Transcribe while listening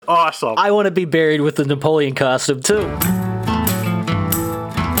awesome. I want to be buried with the Napoleon costume, too.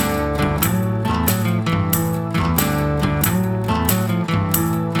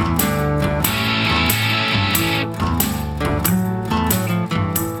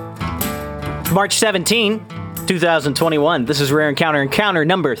 March 17, 2021. This is Rare Encounter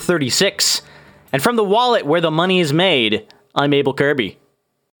number 36. And from the wallet where the money is made, I'm Abel Kirby.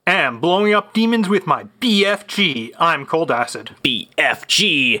 And blowing up demons with my BFG, I'm Cold Acid.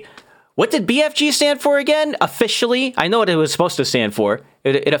 BFG. What did BFG stand for again? Officially? I know what it was supposed to stand for.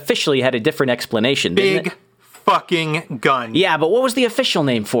 It officially had a different explanation, didn't it? Big fucking gun. Yeah, but what was the official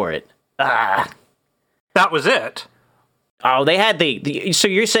name for it? That was it. Oh, they had the so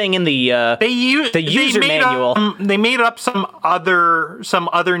you're saying in the user manual. They made up some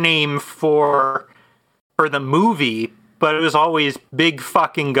other name for the movie, but it was always Big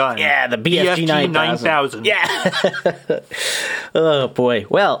Fucking Gun. Yeah, the BFG 9000. Yeah. Oh boy.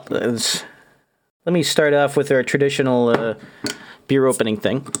 Well, let me start off with our traditional beer opening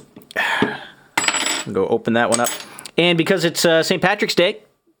thing. I'll go open that one up. And because it's St. Patrick's Day,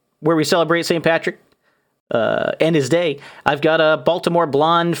 where we celebrate St. Patrick and his day, I've got a Baltimore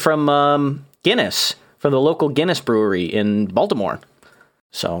Blonde from Guinness, from the local Guinness brewery in Baltimore.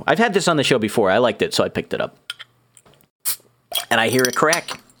 So I've had this on the show before. I liked it, so I picked it up. And I hear it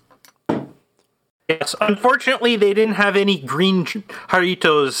crack. Yes, unfortunately, they didn't have any green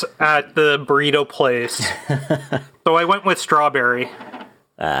Jarritos at the burrito place. So I went with strawberry.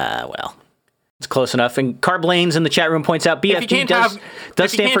 Well, it's close enough. And Carb Lanes in the chat room points out BFG does stand for...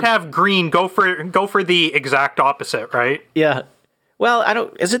 If you can't have green, go for the exact opposite, right? Yeah. Well, I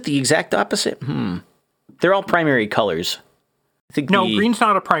don't... Is it the exact opposite? They're all primary colors. I think green's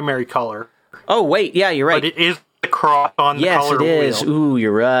not a primary color. Oh, wait. Yeah, you're right. But it is the cross on the color wheel. Yes, it is. Ooh,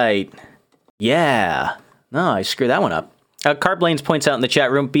 you're right. Yeah. No, I screwed that one up. Carb Lanes points out in the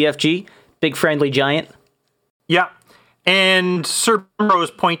chat room, BFG, big friendly giant. Yeah. And Sir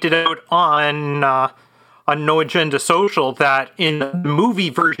Rose pointed out on No Agenda Social that in the movie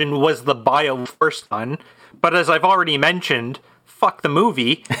version was the Bio-Force but as I've already mentioned, fuck the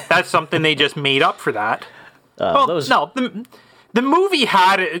movie. That's something they just made up for that. The movie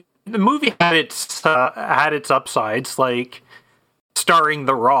had its upsides, like starring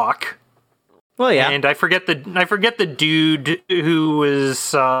The Rock. Well, yeah, and I forget the dude who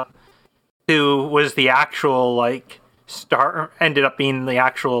was the actual star, ended up being the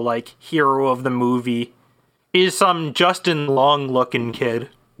actual hero of the movie, is some Justin Long looking kid.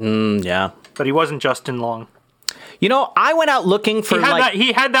 Yeah, but he wasn't Justin Long. You know, I went out looking for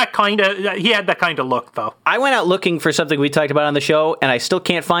he had that kind of look though. I went out looking for something we talked about on the show, and I still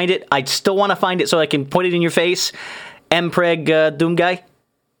can't find it. I still want to find it so I can put it in your face. Mpreg Doom Guy.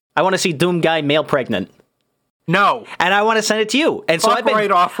 I want to see Doom Guy male pregnant. No. And I want to send it to you. And so I've been right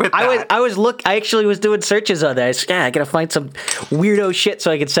off with that. I actually was doing searches on that. I gotta find some weirdo shit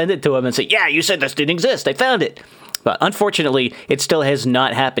so I can send it to him and say, yeah, you said this didn't exist. I found it. But unfortunately, it still has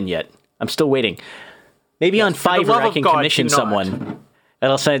not happened yet. I'm still waiting. Maybe on Fiverr I can commission someone.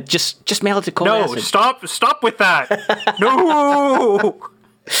 And I'll say, just mail it to Cold Acid. No, stop with that. No.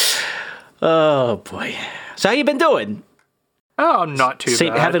 Oh boy. So how you been doing? Oh, not too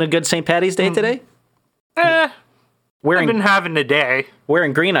bad. Having a good St. Patty's Day today? I've been having a day.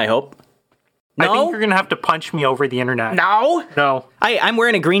 Wearing green, I hope. No? I think you're going to have to punch me over the internet. No. I'm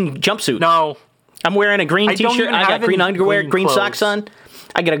wearing a green jumpsuit. No. I'm wearing a green t-shirt. I got green underwear, green socks on.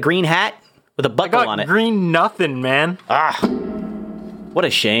 I got a green hat with a buckle on it. Green nothing, man. What a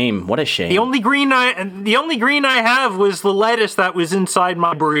shame. What a shame. The only green I have was the lettuce that was inside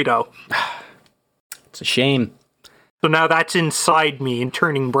my burrito. It's a shame. So now that's inside me and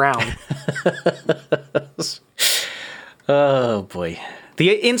turning brown. Oh, boy.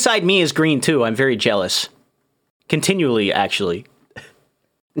 The inside me is green, too. I'm very jealous. Continually, actually.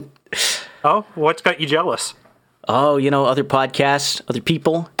 Oh, what's got you jealous? Oh, other podcasts, other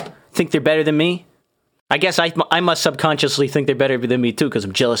people think they're better than me. I guess I must subconsciously think they're better than me, too, because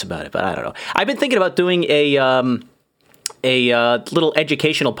I'm jealous about it, but I don't know. I've been thinking about doing a little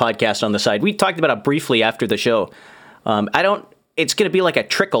educational podcast on the side. We talked about it briefly after the show. It's going to be like a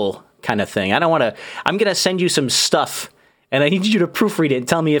trickle kind of thing. I'm going to send you some stuff, and I need you to proofread it and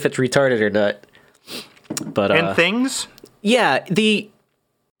tell me if it's retarded or not. But and things? Yeah,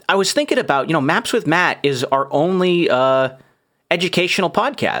 I was thinking about, Maps with Matt is our only educational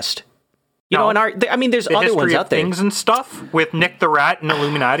podcast. There's other ones out there. Things and stuff with Nick the Rat and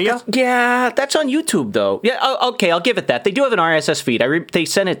Illuminatia? Yeah, that's on YouTube, though. Yeah, okay, I'll give it that. They do have an RSS feed. They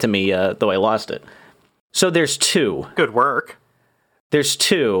sent it to me, though I lost it. So there's 2. Good work. There's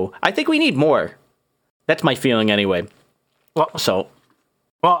 2. I think we need more. That's my feeling anyway. Well, so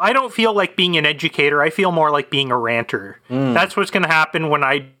Well, I don't feel like being an educator. I feel more like being a ranter. That's what's going to happen when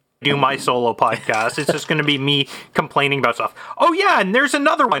I do my solo podcast. It's just going to be me complaining about stuff. Oh, yeah, and there's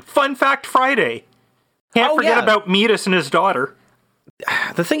another one. Fun Fact Friday. Can't forget about Metis and his daughter.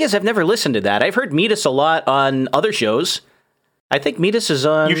 The thing is, I've never listened to that. I've heard Metis a lot on other shows. I think Metis is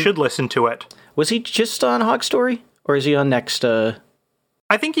on... You should listen to it. Was he just on Hog Story? Or is he on next... I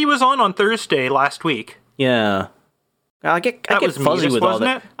think he was on Thursday last week. Yeah. I get fuzzy with all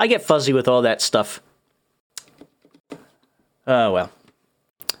that. I get fuzzy with all that stuff. Oh, well.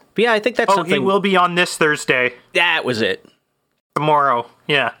 But yeah, I think that's something... he will be on this Thursday. That was it. Tomorrow,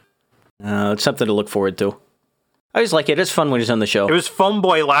 yeah. It's something to look forward to. I always like it. It's fun when he's on the show. It was Phone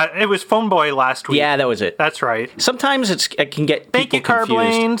Boy last week. Yeah, that was it. That's right. Sometimes it can get Thank people you, confused.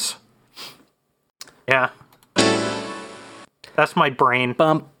 Carblanes. Yeah. That's my brain.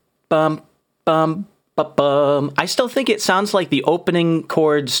 Bum, bum, bum, bum, bum. I still think it sounds like the opening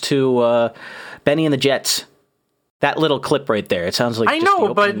chords to Benny and the Jets. That little clip right there. It sounds like I just know,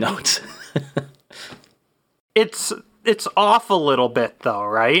 the but notes. it's off a little bit though,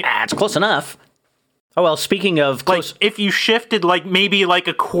 right? It's close enough. Oh well, speaking of close, like if you shifted like maybe like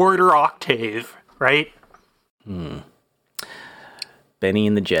a quarter octave, right? Benny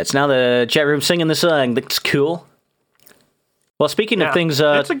and the Jets. Now the chat room singing the song. That's cool. Well, speaking of things...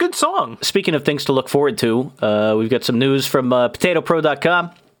 it's a good song. Speaking of things to look forward to, we've got some news from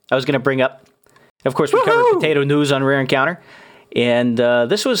PotatoPro.com I was going to bring up. Of course, we covered potato news on Rare Encounter. And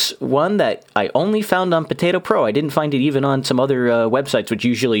this was one that I only found on Potato Pro. I didn't find it even on some other websites, which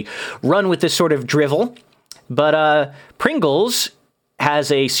usually run with this sort of drivel. But Pringles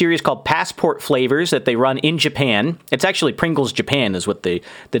has a series called Passport Flavors that they run in Japan. It's actually Pringles Japan is what the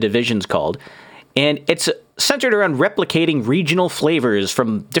division's called. And it's centered around replicating regional flavors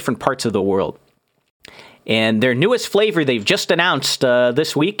from different parts of the world. And their newest flavor they've just announced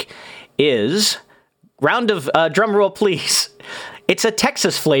this week is... Round of drum roll, please. It's a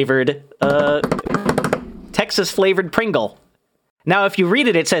Texas-flavored Pringle. Now, if you read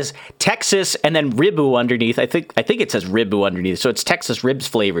it, it says Texas and then Ribu underneath. I think it says Ribu underneath, so it's Texas ribs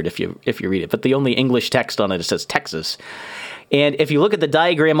flavored if you read it. But the only English text on it says Texas. And if you look at the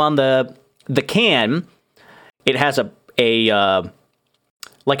diagram on the can, it has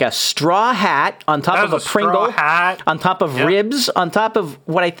like a straw hat on top of a Pringle, on top of ribs, on top of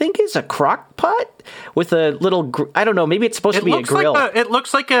what I think is a crock pot with a little, I don't know, maybe it's supposed to be a grill. It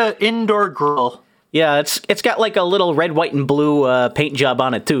looks like an indoor grill. Yeah, it's got like a little red, white, and blue paint job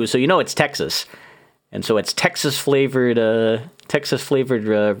on it too, so you know it's Texas. And so it's Texas-flavored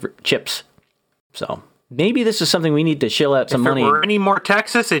chips. So maybe this is something we need to shill out some money. If there were any more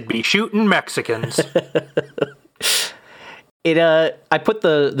Texas, it'd be shooting Mexicans. I put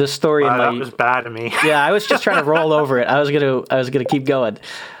the story in my... That was bad of me. Yeah, I was just trying to roll over it. I was gonna keep going.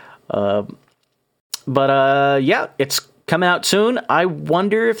 But it's coming out soon. I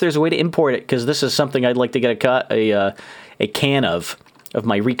wonder if there's a way to import it, because this is something I'd like to get a can of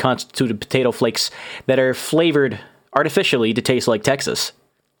my reconstituted potato flakes that are flavored artificially to taste like Texas.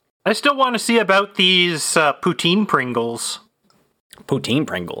 I still want to see about these poutine Pringles. Poutine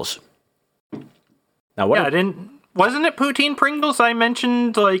Pringles? Now what? Yeah, wasn't it poutine Pringles I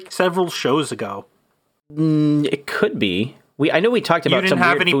mentioned like several shows ago? It could be. I know we talked about some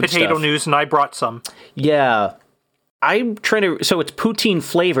weird food stuff. You didn't have any potato news, and I brought some. Yeah. I'm trying to... So it's poutine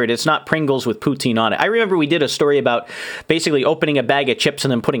flavored. It's not Pringles with poutine on it. I remember we did a story about basically opening a bag of chips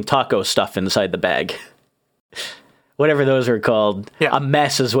and then putting taco stuff inside the bag. Whatever those are called. Yeah. A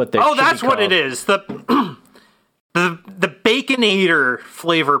mess is what they're called. Oh, that's what it is. The Baconator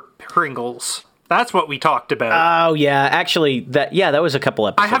flavor Pringles. That's what we talked about. Oh, yeah. Actually, that was a couple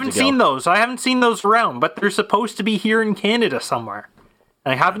episodes ago. I haven't seen those. I haven't seen those around, but they're supposed to be here in Canada somewhere.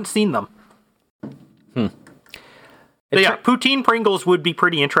 I haven't seen them. Poutine Pringles would be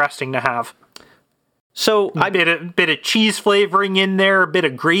pretty interesting to have. So a bit of cheese flavoring in there, a bit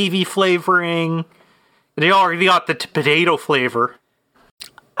of gravy flavoring. They already got the potato flavor.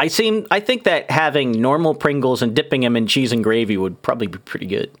 I think that having normal Pringles and dipping them in cheese and gravy would probably be pretty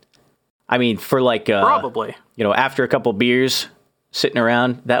good. I mean, for like... probably. After a couple beers sitting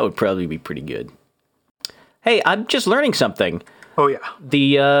around, that would probably be pretty good. Hey, I'm just learning something. Oh, yeah.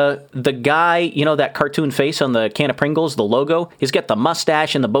 The guy, that cartoon face on the can of Pringles, the logo, he's got the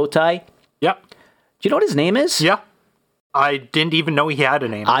mustache and the bow tie. Yep. Do you know what his name is? Yeah. I didn't even know he had a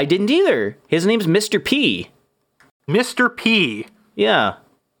name. I didn't either. His name's Mr. P. Mr. P. Yeah.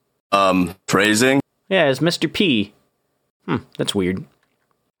 Phrasing? Yeah, it's Mr. P. That's weird.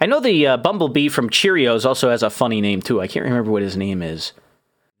 I know the Bumblebee from Cheerios also has a funny name, too. I can't remember what his name is.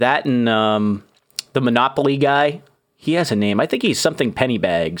 That and the Monopoly guy. He has a name. I think he's something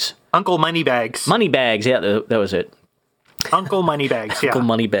Pennybags. Uncle Moneybags. Moneybags, yeah, that was it. Uncle Moneybags, yeah. Uncle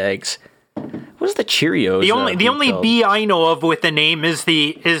Moneybags. What is the Cheerios? The only bee I know of with the name is the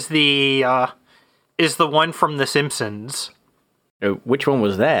one from The Simpsons. Which one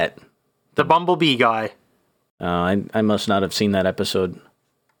was that? The Bumblebee guy. I must not have seen that episode.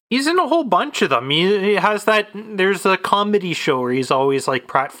 He's in a whole bunch of them. He has that. There's a comedy show where he's always like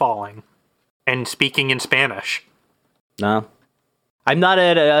pratfalling and speaking in Spanish. No. I'm not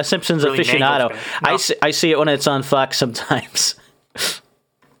a Simpsons really aficionado. No. I see it when it's on Fox sometimes.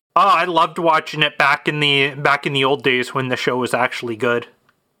 Oh, I loved watching it back in the old days when the show was actually good.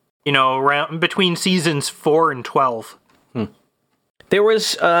 You know, around between seasons 4 and 12. There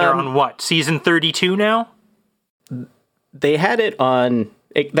was they're on what? Season 32 now? They had it on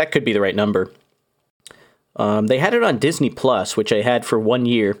that could be the right number. They had it on Disney Plus, which I had for 1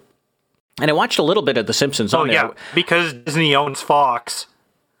 year. And I watched a little bit of The Simpsons on there. Because Disney owns Fox.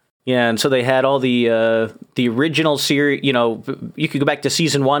 Yeah, and so they had all the original series. You know, you could go back to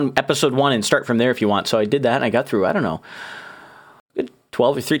season 1, episode 1, and start from there if you want. So I did that, and I got through, I don't know,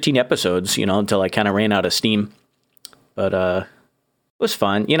 12 or 13 episodes, you know, until I kind of ran out of steam. But it was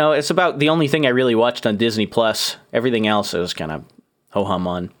fun. You know, it's about the only thing I really watched on Disney Plus. Everything else I was kind of ho-hum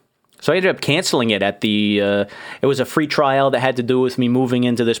on. So I ended up canceling it at the, it was a free trial that had to do with me moving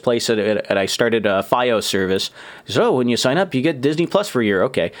into this place, and I started a FiOS service. So when you sign up, you get Disney Plus for a year.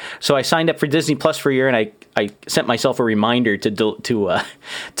 Okay. So I signed up for Disney Plus for a year, and I sent myself a reminder to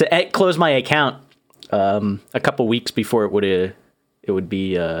close my account a couple weeks before it would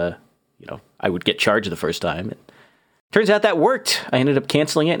be, you know, I would get charged the first time. And turns out that worked. I ended up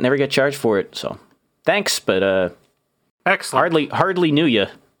canceling it and never got charged for it. So thanks, but excellent. Hardly knew you.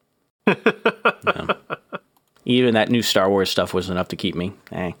 No. Even that new Star Wars stuff was enough to keep me.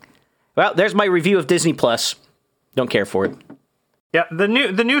 Well, there's my review of Disney Plus. Don't care for it. Yeah, the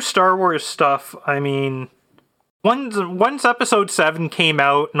new Star Wars stuff. I mean, once Episode 7 came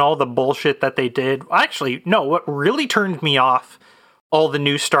out and all the bullshit that they did. Actually, no. What really turned me off all the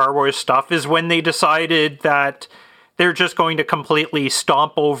new Star Wars stuff is when they decided that they're just going to completely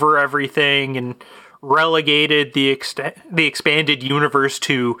stomp over everything and relegated the expanded universe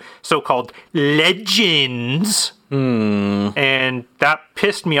to so-called legends. And that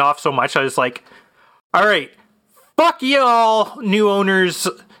pissed me off so much. I was like, all right, fuck y'all, new owners,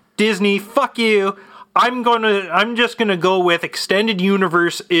 Disney, fuck you. I'm just gonna go with extended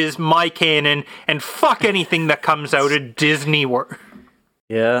universe is my canon, and fuck anything that comes out of Disney World.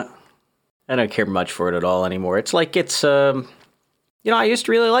 Yeah, I don't care much for it at all anymore. It's like it's you know, I used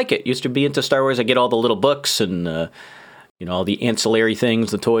to really like it. Used to be into Star Wars. I get all the little books and, you know, all the ancillary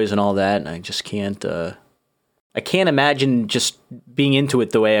things, the toys and all that. And I just can't, I can't imagine just being into it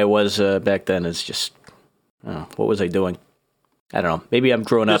the way I was back then. It's just, oh, what was I doing? I don't know. Maybe I'm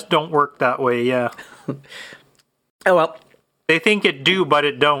growing up. Just don't work that way, yeah. Oh, well. They think it do, but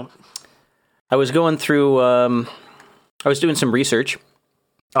it don't. I was going through, I was doing some research,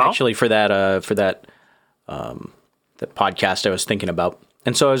 actually, for that the podcast I was thinking about.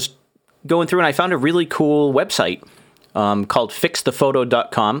 And so I was going through and I found a really cool website called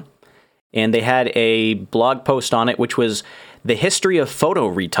fixthephoto.com. And they had a blog post on it, which was the history of photo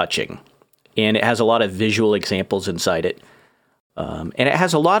retouching. And it has a lot of visual examples inside it. And it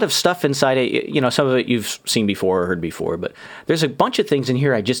has a lot of stuff inside it. You know, some of it you've seen before or heard before, but there's a bunch of things in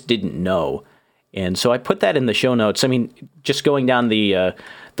here I just didn't know. And so I put that in the show notes. I mean, just going down the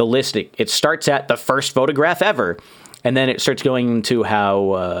list, it starts at the first photograph ever. And then it starts going into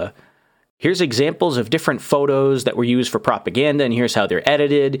how here's examples of different photos that were used for propaganda, and here's how they're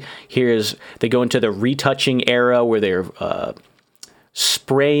edited. They go into the retouching era where they're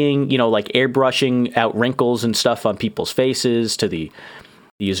spraying, you know, like airbrushing out wrinkles and stuff on people's faces to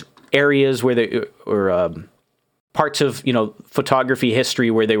these areas where parts of, you know, photography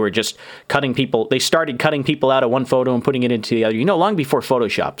history where they were just they started cutting people out of one photo and putting it into the other, you know, long before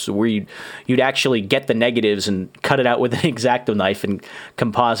Photoshop, so where you'd actually get the negatives and cut it out with an X-Acto knife and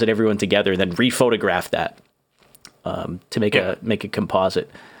composite everyone together and then rephotograph that to make a composite.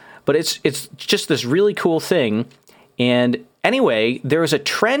 But it's just this really cool thing. And anyway, there's a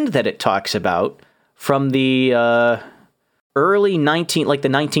trend that it talks about from the early the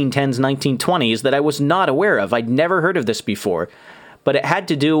 1910s, 1920s that I was not aware of. I'd never heard of this before, but it had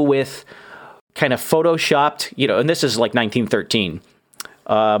to do with kind of photoshopped, you know, and this is like 1913,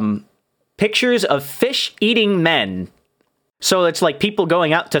 pictures of fish-eating men. So it's like people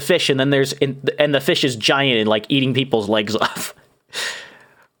going out to fish, and then and the fish is giant and like eating people's legs off.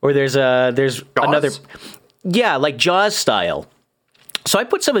 Or there's Jaws? Another, yeah, like Jaws style. So I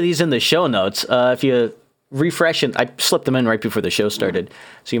put some of these in the show notes. If you refresh, and I slipped them in right before the show started,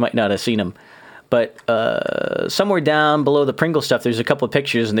 so you might not have seen them. But somewhere down below the Pringle stuff, there's a couple of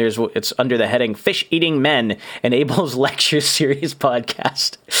pictures, and it's under the heading "Fish Eating Men," an Abel's Lecture Series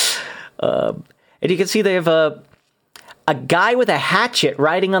podcast. And you can see they have a guy with a hatchet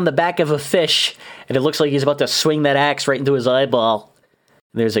riding on the back of a fish, and it looks like he's about to swing that axe right into his eyeball.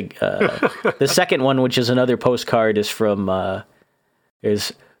 There's the second one, which is another postcard, is from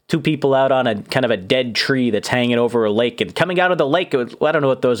there's two people out on a kind of a dead tree that's hanging over a lake, and coming out of the lake, I don't know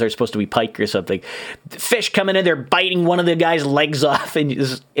what those are, supposed to be pike or something. Fish coming in there, biting one of the guy's legs off, and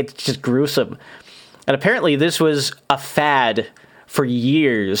it's just gruesome. And apparently this was a fad for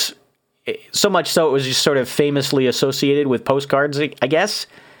years, so much so it was just sort of famously associated with postcards, I guess,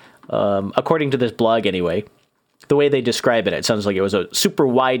 according to this blog anyway. The way they describe it, it sounds like it was a super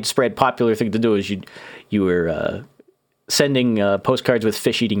widespread popular thing to do, is you were sending postcards with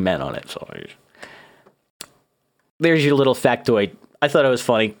fish-eating men on it. So there's your little factoid. I thought it was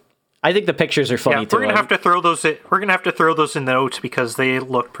funny. I think the pictures are funny too. We're gonna have to throw those in the notes because they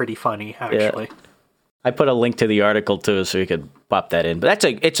look pretty funny, actually. Yeah. I put a link to the article too, so you could pop that in. But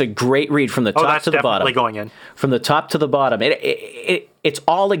it's a great read from the top to the bottom. Definitely going in. From the top to the bottom. It's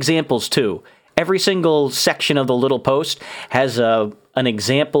all examples too. Every single section of the little post has an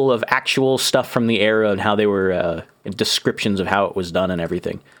example of actual stuff from the era and how they were descriptions of how it was done and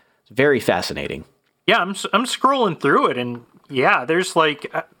everything. It's very fascinating. Yeah, I'm scrolling through it, and yeah, there's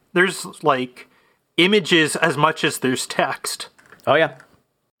like images as much as there's text. Oh yeah,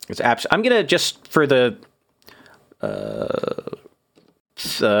 it's I'm gonna, just for the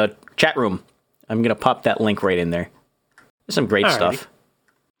chat room, I'm gonna pop that link right in there. There's some great stuff.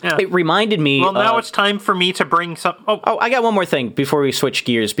 Yeah. It reminded me... Well, now it's time for me to bring some... Oh, I got one more thing before we switch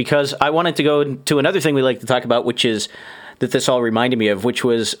gears, because I wanted to go to another thing we like to talk about, which is that this all reminded me of, which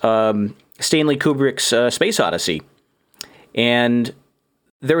was Stanley Kubrick's Space Odyssey. And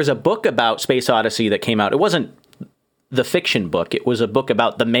there was a book about Space Odyssey that came out. It wasn't the fiction book. It was a book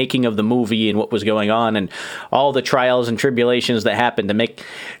about the making of the movie and what was going on and all the trials and tribulations that happened to make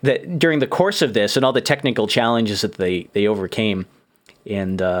that during the course of this, and all the technical challenges that they overcame.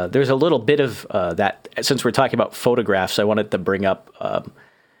 And there's a little bit of that, since we're talking about photographs, I wanted to bring up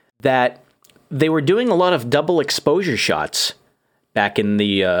that they were doing a lot of double exposure shots back in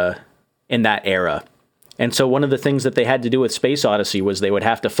the in that era. And so one of the things that they had to do with Space Odyssey was they would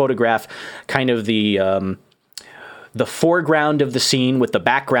have to photograph kind of the foreground of the scene with the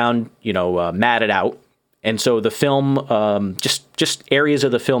background, matted out. And so the film, just areas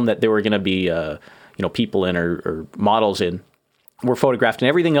of the film that there were going to be, people in or models in, were photographed, and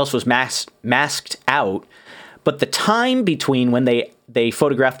everything else was masked out. But the time between when they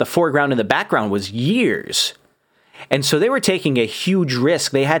photographed the foreground and the background was years. And so they were taking a huge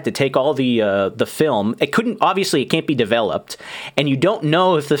risk. They had to take all the film. It can't be developed. And you don't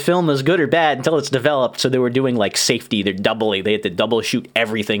know if the film is good or bad until it's developed. So they were doing like safety. They had to double shoot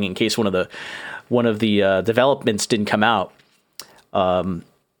everything in case one of the developments didn't come out.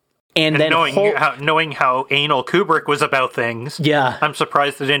 And then knowing how anal Kubrick was about things, yeah, I'm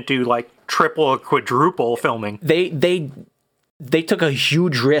surprised they didn't do like triple or quadruple filming. They took a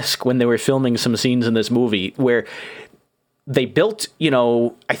huge risk when they were filming some scenes in this movie where they built,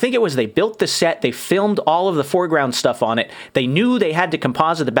 I think it was they built the set, they filmed all of the foreground stuff on it. They knew they had to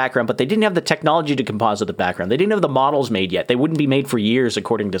composite the background, but they didn't have the technology to composite the background. They didn't have the models made yet. They wouldn't be made for years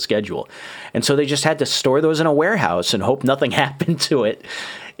according to schedule. And so they just had to store those in a warehouse and hope nothing happened to it.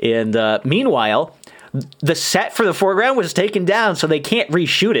 And meanwhile, the set for the foreground was taken down, so they can't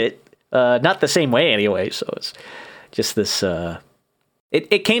reshoot it. Not the same way anyway. So it's just this...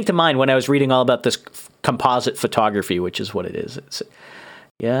 It came to mind when I was reading all about this composite photography, which is what it is.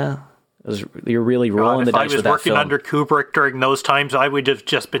 You're really rolling the dice with that film. If I was working under Kubrick during those times, I would have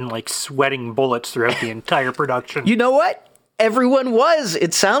just been like sweating bullets throughout the entire production. You know what? Everyone was.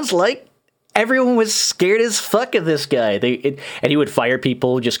 It sounds like everyone was scared as fuck of this guy. And he would fire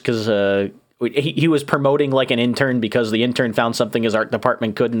people just because he was promoting like an intern because the intern found something his art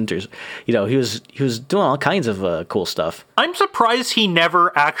department couldn't. Or he was doing all kinds of cool stuff. I'm surprised he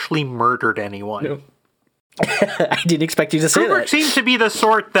never actually murdered anyone. No. I didn't expect you to say that. Kubrick seemed to be the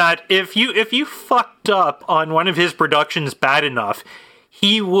sort that if you fucked up on one of his productions bad enough,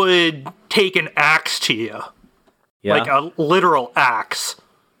 he would take an axe to you. Yeah. Like a literal axe.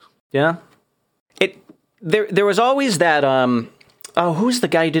 Yeah. There was always that who's the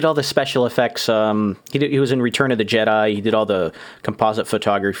guy who did all the special effects? He was in Return of the Jedi. He did all the composite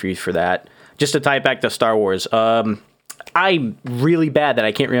photography for that. Just to tie it back to Star Wars. I'm really bad that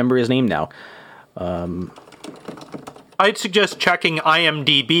I can't remember his name now. I'd suggest checking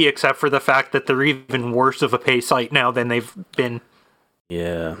IMDb, except for the fact that they're even worse of a pay site now than they've been.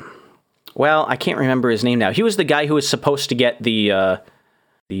 Yeah. Well, I can't remember his name now. He was the guy who was supposed to get the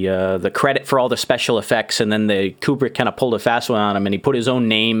credit for all the special effects, and then Kubrick kind of pulled a fast one on him, and he put his own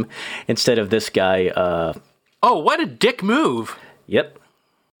name instead of this guy. Oh, what a dick move! Yep.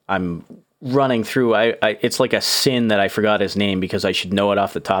 I'm running through. It's like a sin that I forgot his name because I should know it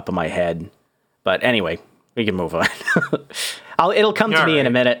off the top of my head. But anyway, we can move on. It'll come to me in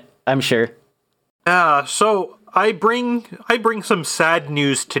a minute, I'm sure. So I bring some sad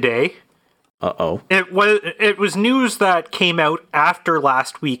news today. Uh-oh. It was news that came out after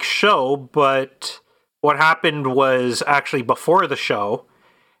last week's show, but what happened was actually before the show.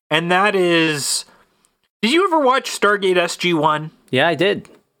 And that is, did you ever watch Stargate SG-1? Yeah, I did.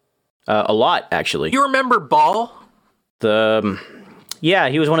 A lot, actually. You remember Ball? Yeah,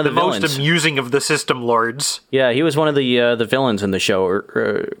 he was one of the villains. Most amusing of the System Lords. Yeah, he was one of the villains in the show,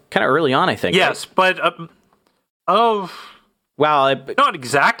 kind of early on, I think. Yes, right? but well, not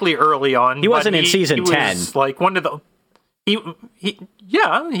exactly early on. He wasn't in season 10. Was like one of the. He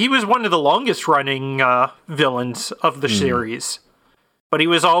was one of the longest running villains of the series, but he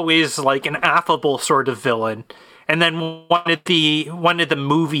was always like an affable sort of villain. And then one of the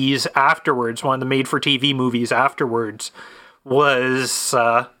movies afterwards, one of the made-for-TV movies afterwards, was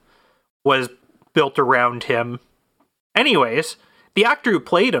built around him. Anyways, the actor who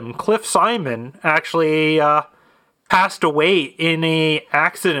played him, Cliff Simon, actually passed away in a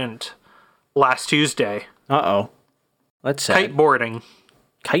accident last Tuesday. Uh-oh. That's sad. Kiteboarding.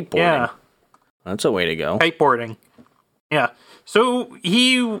 Kiteboarding? Yeah. That's a way to go. Kiteboarding. Yeah. So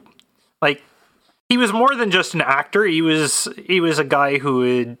he was more than just an actor. He was a guy who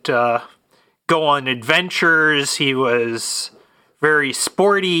would go on adventures. He was very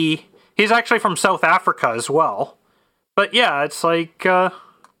sporty. He's actually from South Africa as well. But yeah, it's like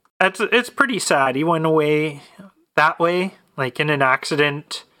it's pretty sad. He went away that way, like in an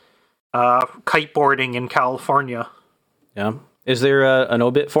accident, kiteboarding in California. Yeah. Is there an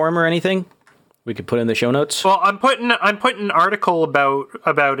obit for him or anything we could put in the show notes? Well, I'm putting an article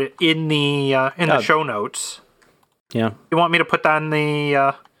about it in the show notes. Yeah. You want me to put that in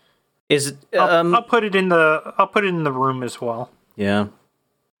the? I'll put it in the room as well. Yeah.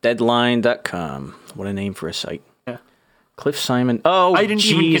 Deadline.com. What a name for a site. Yeah. Cliff Simon. Oh, I didn't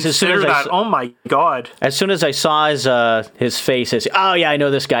even consider that. Oh my god. As soon as I saw his face, oh yeah, I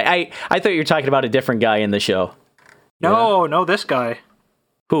know this guy. I thought you were talking about a different guy in the show. No, this guy.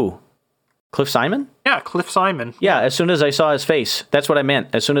 Who? Cliff Simon? Yeah, Cliff Simon. Yeah, as soon as I saw his face. That's what I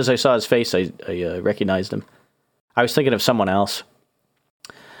meant. As soon as I saw his face, I recognized him. I was thinking of someone else.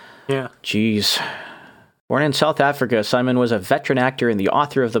 Yeah. Jeez. Born in South Africa, Simon was a veteran actor and the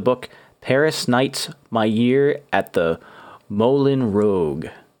author of the book Paris Nights, My Year at the Moulin Rouge.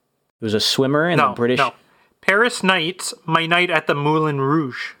 He was a swimmer in the British... No, Paris Nights, My Night at the Moulin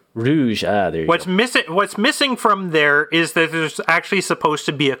Rouge. Rouge, there you go. What's missing from there is that there's actually supposed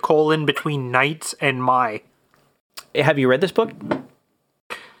to be a colon between nights and my. Have you read this book?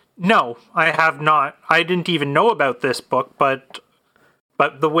 No, I have not. I didn't even know about this book, but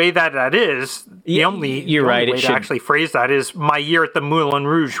the way that is, the only way to actually phrase that is My Year at the Moulin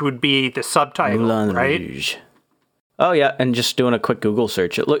Rouge would be the subtitle, Moulin right? Rouge. Oh, yeah, and just doing a quick Google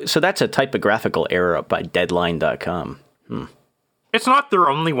search. So that's a typographical error up by Deadline.com. It's not their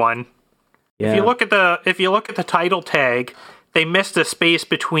only one. Yeah. If you look at the title tag, they missed a space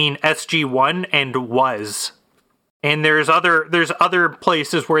between SG-1 and was. And there's other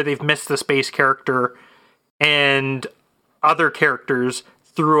places where they've missed the space character and other characters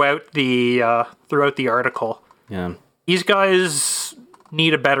throughout the article. Yeah. These guys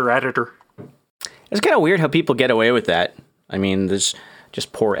need a better editor. It's kind of weird how people get away with that. I mean, there's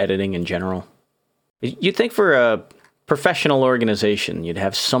just poor editing in general. You'd think for a professional organization, you'd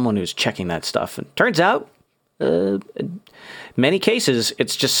have someone who's checking that stuff. And turns out, in many cases,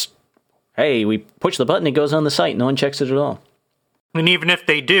 it's just, hey, we push the button, it goes on the site. No one checks it at all. And even if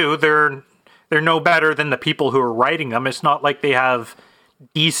they do, they're no better than the people who are writing them. It's not like they have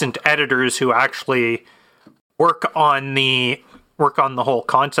decent editors who actually work on the whole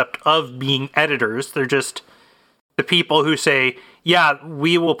concept of being editors. They're just the people who say, yeah,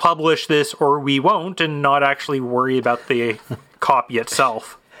 we will publish this or we won't, and not actually worry about the copy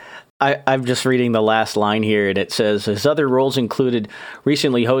itself. I'm just reading the last line here, and it says, his other roles included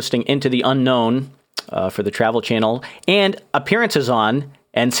recently hosting Into the Unknown for the Travel Channel, and appearances on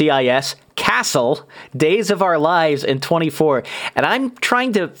NCIS, Castle, Days of Our Lives, and 24. And I'm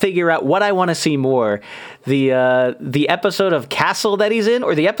trying to figure out what I want to see more. The episode of Castle that he's in,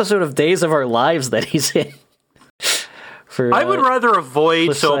 or the episode of Days of Our Lives that he's in? I would rather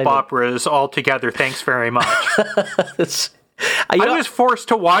avoid soap operas altogether. Thanks very much. I was forced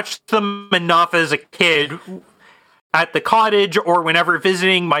to watch them enough as a kid at the cottage or whenever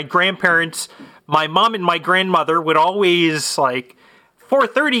visiting my grandparents. My mom and my grandmother would always, like,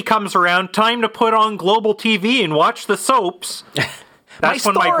 4:30 comes around, time to put on Global TV and watch the soaps. That's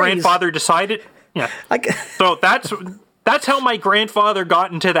when my grandfather decided. Yeah. So that's how my grandfather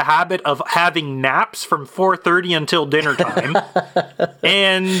got into the habit of having naps from 4:30 until dinner time.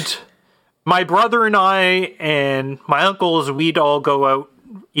 And my brother and I and my uncles, we'd all go out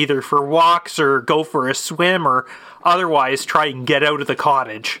either for walks or go for a swim or otherwise try and get out of the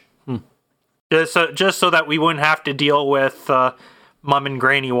cottage. Just so that we wouldn't have to deal with Mom and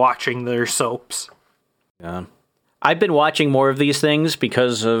Granny watching their soaps. Yeah. I've been watching more of these things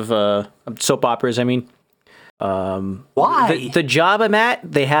because of soap operas, I mean. Why? The job I'm at,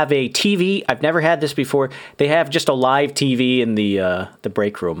 they have a TV. I've never had this before. They have just a live TV in the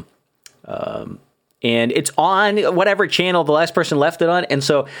break room. And it's on whatever channel the last person left it on. And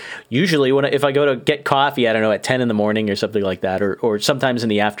so usually if I go to get coffee, I don't know, at 10 in the morning or something like that, or sometimes in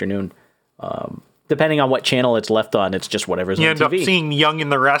the afternoon, depending on what channel it's left on, it's just whatever's on TV. You end up seeing Young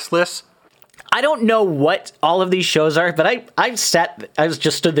and the Restless? I don't know what all of these shows are, but I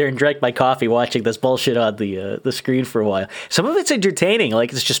just stood there and drank my coffee watching this bullshit on the screen for a while. Some of it's entertaining,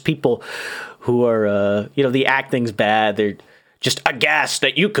 like it's just people who are, the acting's bad. They're just aghast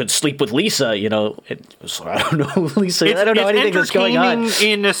that you could sleep with Lisa, I don't know, Lisa. I don't know anything that's going on. It's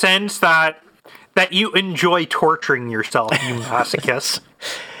entertaining in the sense that you enjoy torturing yourself, you masochist.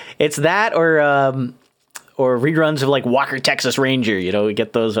 It's that or reruns of like Walker, Texas Ranger. We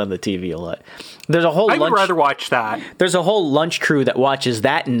get those on the TV a lot. There's a whole. I would rather watch that. There's a whole lunch crew that watches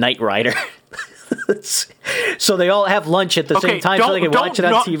that and Knight Rider. So they all have lunch at the same time, so they can watch it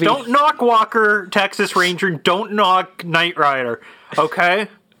on TV. Don't knock Walker, Texas Ranger. Don't knock Knight Rider. Okay.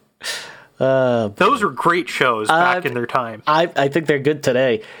 Those were great shows back in their time. I think they're good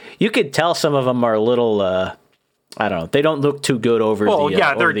today. You could tell some of them are a little. I don't know. They don't look too good over the. Well,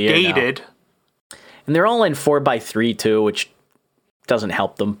 yeah, they're dated. And they're all in 4:3 too, which doesn't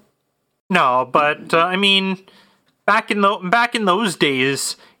help them. No, but I mean, back in those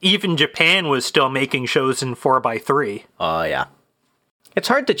days, even Japan was still making shows in 4:3. Oh yeah, it's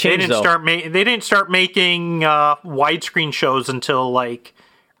hard to change. They didn't start making widescreen shows until like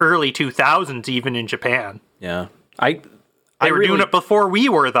early 2000s, even in Japan. Yeah, they were doing it before we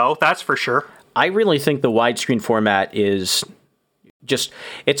were, though. That's for sure. I really think the widescreen format is.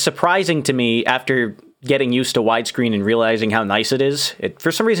 It's surprising to me after getting used to widescreen and realizing how nice it is.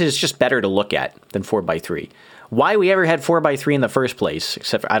 For some reason, it's just better to look at than 4:3. Why we ever had 4:3 in the first place?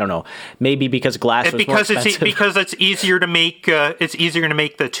 Except for, I don't know, maybe because glass was more expensive. Because it's easier to make. It's easier to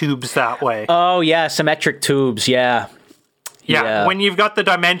make the tubes that way. Oh yeah, symmetric tubes. Yeah. When you've got the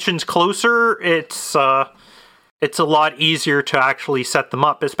dimensions closer, it's a lot easier to actually set them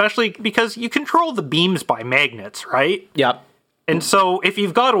up, especially because you control the beams by magnets, right? Yep. And so if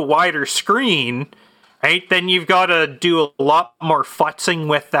you've got a wider screen, right, then you've got to do a lot more futzing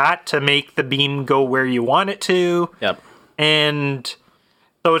with that to make the beam go where you want it to. Yep. And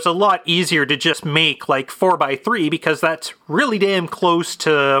so it's a lot easier to just make like 4:3 because that's really damn close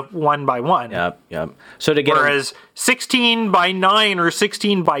to 1:1. Yep. So to get whereas 16:9 or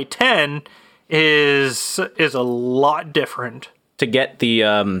 16:10 is a lot different. To get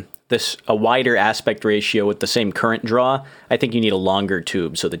the a wider aspect ratio with the same current draw, I think you need a longer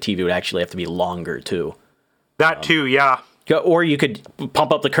tube, so the TV would actually have to be longer too. That too, yeah. Or you could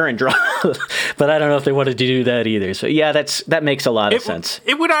pump up the current draw, but I don't know if they wanted to do that either. So yeah, that makes a lot of sense.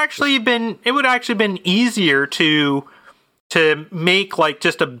 It would actually been easier to make like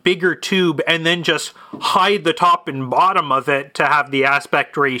just a bigger tube and then just hide the top and bottom of it to have the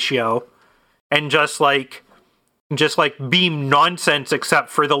aspect ratio, and just like beam nonsense except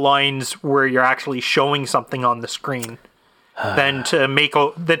for the lines where you're actually showing something on the screen than to make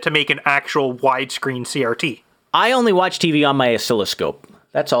an actual widescreen CRT. I only watch TV on my oscilloscope.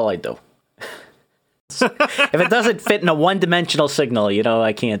 That's all I do. If it doesn't fit in a one-dimensional signal,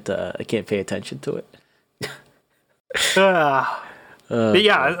 I can't pay attention to it. But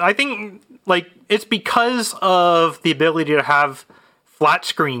yeah, I think like it's because of the ability to have flat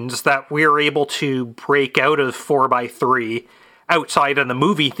screens that we're able to break out of 4:3 outside of the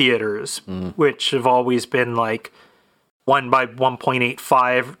movie theaters, which have always been like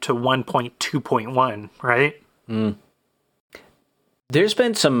 1:1.85 to 1.2.1, right? There's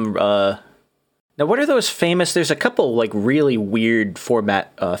been some. Now, what are those famous? There's a couple like really weird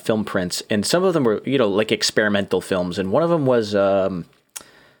format film prints, and some of them were like experimental films, and one of them was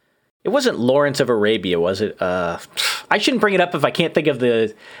It wasn't Lawrence of Arabia, was it? I shouldn't bring it up if I can't think of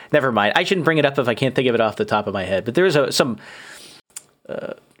the... Never mind. I shouldn't bring it up if I can't think of it off the top of my head. But there was some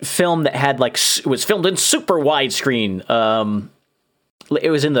film that had, like... It was filmed in super widescreen.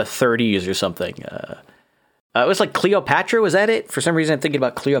 It was in the 30s or something. It was like Cleopatra. Was that it? For some reason, I'm thinking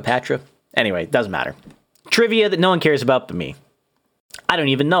about Cleopatra. Anyway, doesn't matter. Trivia that no one cares about but me. I don't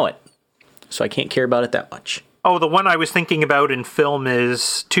even know it. So I can't care about it that much. Oh, the one I was thinking about in film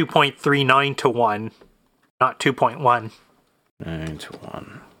is 2.39 to 1, not 2.1. 9 to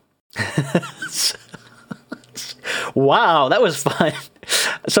 1. Wow, that was fun.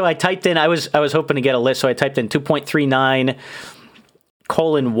 So I typed in, I was hoping to get a list, so I typed in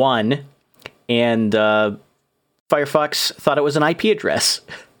 2.39:1, and Firefox thought it was an IP address.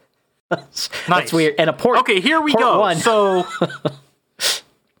 Nice. That's weird. And a port. Okay, here we go. One. So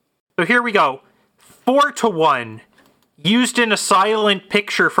here we go. 4 to 1, used in a silent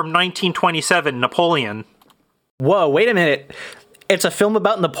picture from 1927, Napoleon. Whoa, wait a minute. It's a film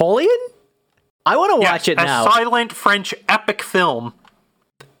about Napoleon? I want to watch it now. A silent French epic film.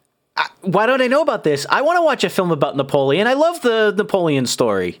 Why don't I know about this? I want to watch a film about Napoleon. I love the Napoleon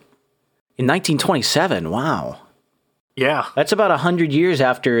story. In 1927, wow. Yeah. That's about 100 years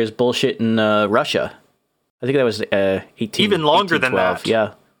after his bullshit in Russia. I think that was 18. Even longer than that.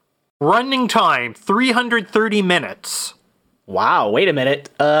 Yeah. Running time, 330 minutes. Wow, wait a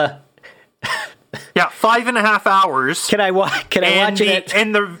minute. Yeah, 5.5 hours. Can I watch it?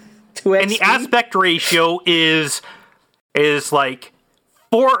 And the aspect ratio is like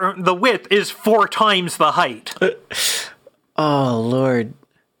 4. The width is 4 times the height. Oh Lord!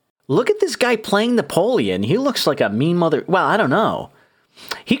 Look at this guy playing Napoleon. He looks like a mean mother. Well, I don't know.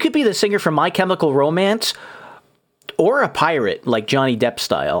 He could be the singer from My Chemical Romance, or a pirate like Johnny Depp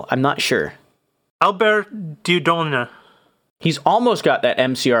style. I'm not sure. Albert Dieudonné. He's almost got that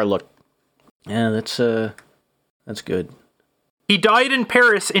MCR look. Yeah, that's good. He died in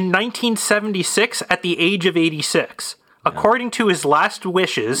Paris in 1976 at the age of 86. According to his last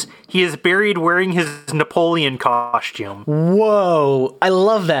wishes, he is buried wearing his Napoleon costume. Whoa, I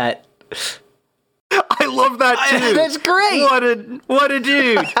love that. I love that too. That's great. What a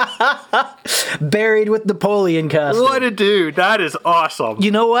dude. Buried with Napoleon costume. What a dude. That is awesome. You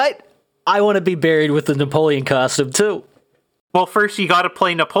know what? I want to be buried with the Napoleon costume too. Well, first you got to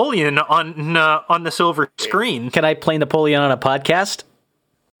play Napoleon on the silver screen. Can I play Napoleon on a podcast?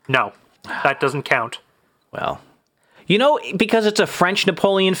 No, that doesn't count. Well, you know, because it's a French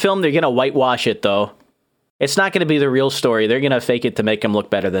Napoleon film, they're going to whitewash it, though. It's not going to be the real story. They're going to fake it to make him look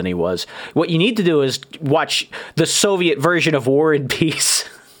better than he was. What you need to do is watch the Soviet version of War and Peace,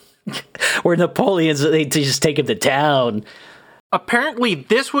 where they just take him to town. Apparently,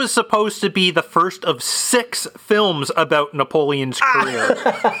 this was supposed to be the first of 6 films about Napoleon's career.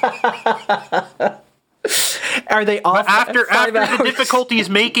 Are they all after the difficulties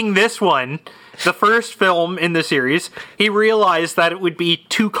making this one, the first film in the series, he realized that it would be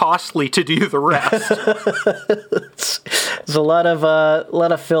too costly to do the rest. There's a lot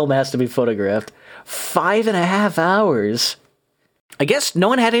of film has to be photographed. 5.5 hours. I guess no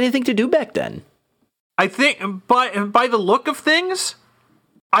one had anything to do back then. I think by the look of things,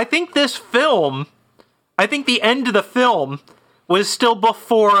 I think the end of the film was still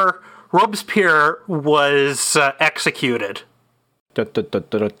before Robespierre was executed.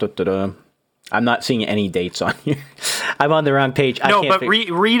 I'm not seeing any dates on here. I'm on the wrong page.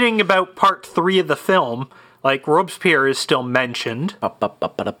 Reading about part 3 of the film, like, Robespierre is still mentioned.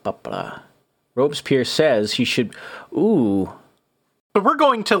 Robespierre says he should... Ooh. So we're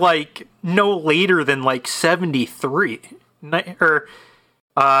going to, like, no later than, like, 73. Or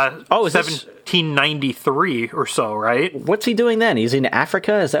 1793 or so, right? What's he doing then? He's in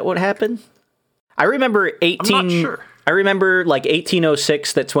Africa? Is that what happened? I remember I'm not sure. I remember, like,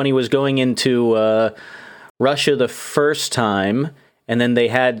 1806, that's when he was going into Russia the first time, and then they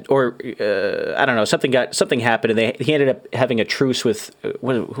had, I don't know, something happened, and he ended up having a truce with,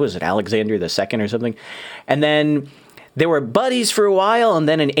 who was it, Alexander II or something, and then they were buddies for a while, and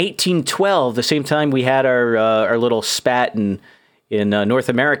then in 1812, the same time we had our little spat in North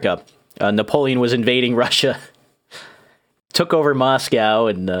America, Napoleon was invading Russia, took over Moscow,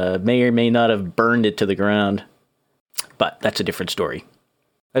 and may or may not have burned it to the ground. But that's a different story.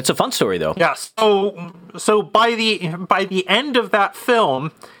 It's a fun story, though. Yeah. So by the end of that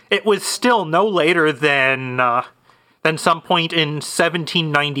film, it was still no later than some point in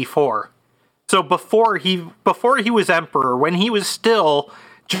 1794. So before he was emperor, when he was still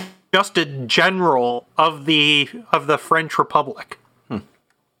just a general of the French Republic.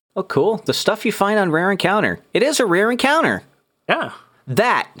 Oh, cool. The stuff you find on Rare Encounter. It is a rare encounter. Yeah.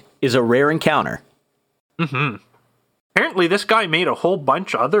 That is a rare encounter. Apparently, this guy made a whole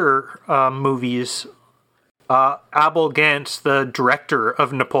bunch of other movies. Abel Gance, the director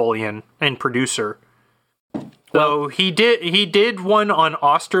of Napoleon and producer. So he did one on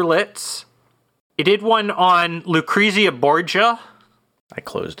Austerlitz. He did one on Lucrezia Borgia. I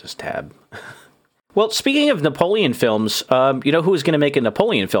closed his tab. Well, speaking of Napoleon films, you know who was going to make a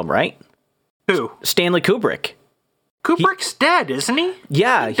Napoleon film, right? Who? Stanley Kubrick. Kubrick's dead, isn't he?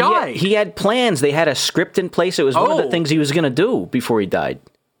 Yeah, he died. He had plans. They had a script in place. It was one of the things he was going to do before he died.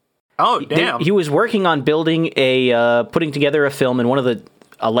 Oh, damn. He was working on putting together a film, and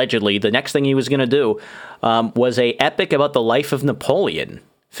allegedly, the next thing he was going to do was a epic about the life of Napoleon,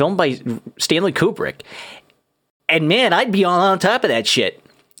 filmed by Stanley Kubrick. And man, I'd be on top of that shit.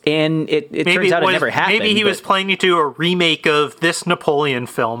 And it turns out it never happened. Maybe he was planning to do a remake of this Napoleon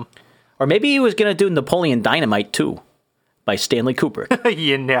film. Or maybe he was going to do Napoleon Dynamite too, by Stanley Kubrick.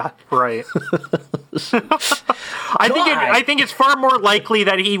 Yeah, right. I think it's far more likely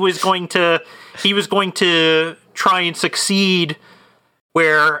that he was going to try and succeed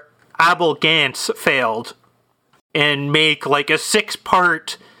where Abel Gance failed and make like a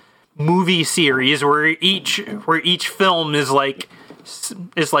 6-part movie series where each film is like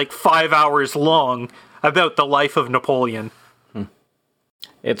 5 hours long about the life of Napoleon.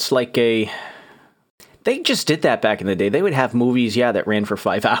 It's like they just did that back in the day. They would have movies, that ran for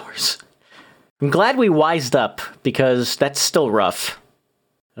 5 hours. I'm glad we wised up because that's still rough.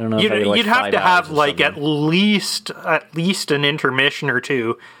 I don't know. You'd have to have like at least an intermission or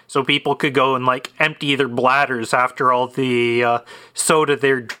two, so people could go and like empty their bladders after all the soda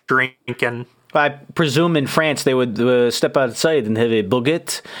they're drinking. I presume in France they would step outside and have a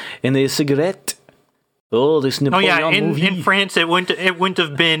baguette and a cigarette. Oh, this Napoleon movie. In France it wouldn't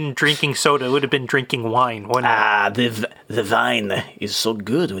have been drinking soda. It would have been drinking wine. The wine is so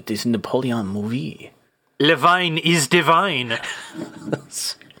good with this Napoleon movie. Le vin is divine.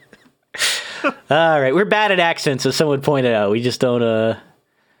 All right, we're bad at accents, as someone pointed out. We just don't.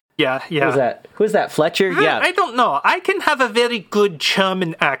 Yeah. Who's that? Fletcher? Yeah. I don't know. I can have a very good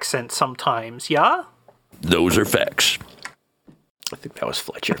German accent sometimes. Yeah. Those are facts. I think that was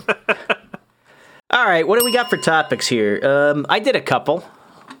Fletcher. All right, what do we got for topics here? I did a couple.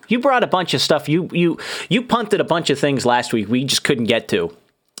 You brought a bunch of stuff. You punted a bunch of things last week we just couldn't get to.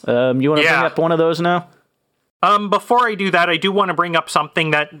 You want to bring up one of those now? Before I do that, I do want to bring up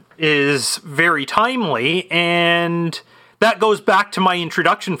something that is very timely, and that goes back to my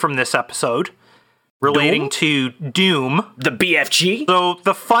introduction from this episode relating to Doom. The BFG? So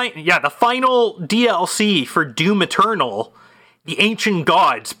the final DLC for Doom Eternal, The Ancient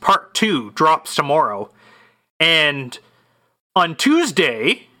Gods Part 2, drops tomorrow. And on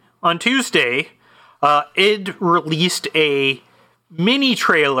Tuesday, id released a mini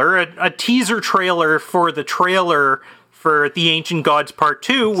trailer, a teaser trailer for the trailer for The Ancient Gods Part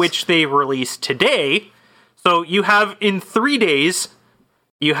 2, which they released today. So you have, in 3 days,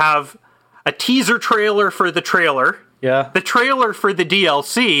 you have a teaser trailer for the trailer, the trailer for the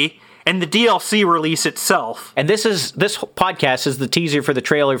DLC, and the DLC release itself. And this podcast is the teaser for the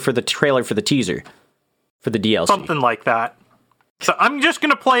trailer for the trailer for the teaser for the DLC. Something like that. So I'm just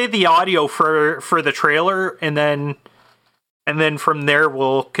going to play the audio for the trailer, and then from there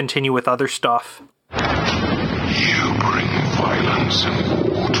we'll continue with other stuff. You bring violence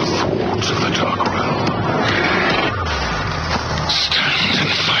and war to the wards of the Dark Realm. Stand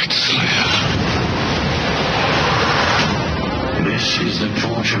and fight, Slayer. This is the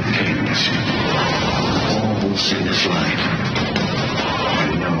torch of kings. All will see this light. I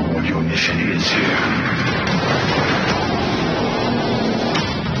know what your mission is here.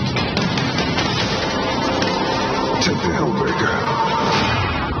 To the Hellbreaker.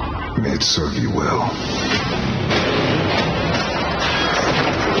 May it serve you well.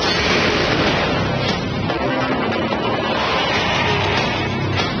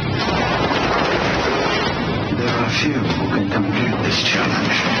 There are few who can complete this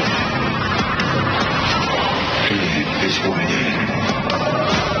challenge. He is waiting.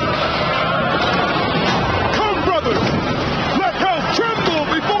 Come, brothers! Let hell tremble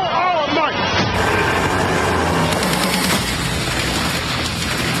before our might!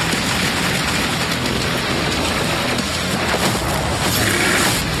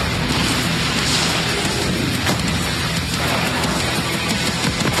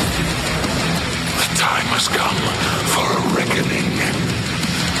 The time has come for a reckoning.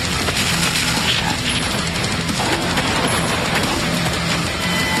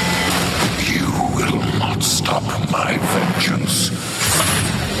 You will not stop my vengeance.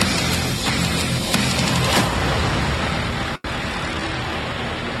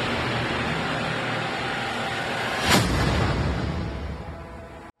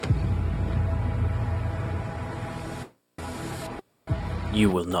 You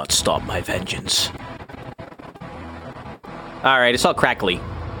will not stop my vengeance. All right, it's all crackly.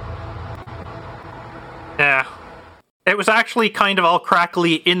 Yeah. It was actually kind of all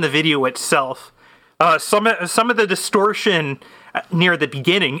crackly in the video itself. Some of the distortion near the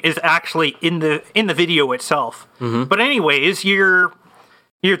beginning is actually in the video itself. Mm-hmm. But anyways, you're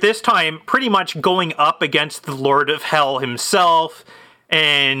this time pretty much going up against the Lord of Hell himself,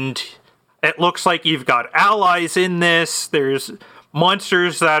 and it looks like you've got allies in this. There's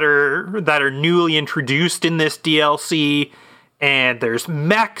monsters that are newly introduced in this DLC, and there's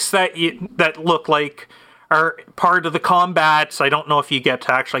mechs that look like are part of the combats. I don't know if you get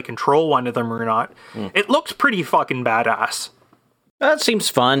to actually control one of them or not. It looks pretty fucking badass. That seems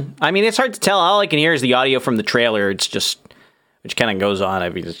fun. I mean, it's hard to tell. All I can hear is the audio from the trailer. It's just, which kind of goes on. I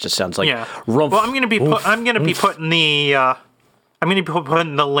mean, it just sounds like Well, I'm gonna be putting the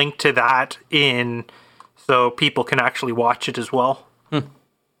link to that in, so people can actually watch it as well.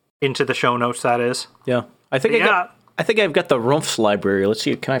 Into the show notes, that is. Yeah, I think I've got the Rumph's library. Let's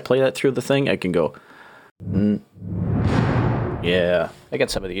see. Can I play that through the thing? I can go. Yeah, I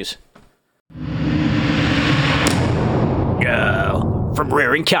got some of these. Yeah, from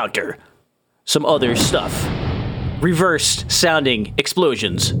Rare Encounter. Some other stuff. Reversed sounding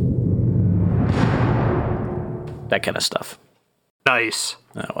explosions. That kind of stuff. Nice.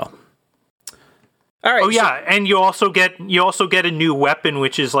 Oh well. All right. Oh yeah, and you also get a new weapon,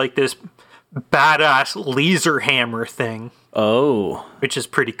 which is like this badass laser hammer thing. Oh, which is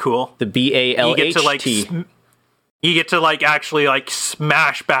pretty cool. The BALHT. You get to actually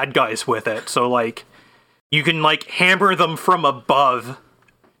smash bad guys with it. So you can hammer them from above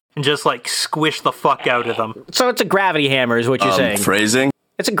and just squish the fuck out of them. So it's a gravity hammer, is what you're saying? Phrasing.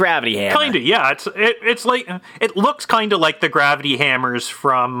 It's a gravity hammer. Kinda, yeah. It's like, it looks kind of like the gravity hammers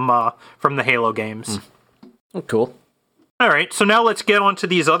from the Halo games. Oh, cool. All right, so now let's get on to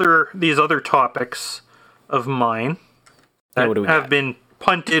these other topics of mine that have been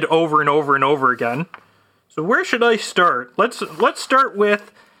punted over and over and over again. So where should I start? Let's start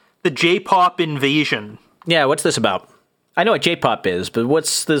with the J-pop invasion. Yeah, what's this about? I know what J-pop is, but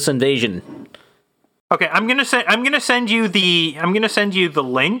what's this invasion? Okay, I'm gonna send you the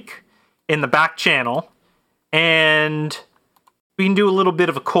link in the back channel, and we can do a little bit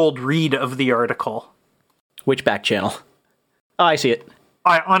of a cold read of the article. Which back channel? Oh, I see it.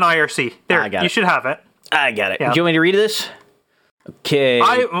 On IRC. There, you should have it. I got it. Yeah. Do you want me to read this? Okay.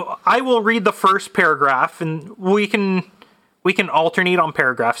 I will read the first paragraph, and we can alternate on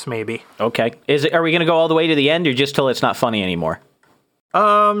paragraphs, maybe. Okay. Are we going to go all the way to the end, or just till it's not funny anymore?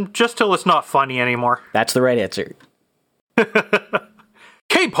 Just till it's not funny anymore. That's the right answer.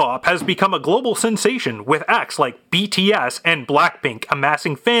 K-pop has become a global sensation, with acts like BTS and Blackpink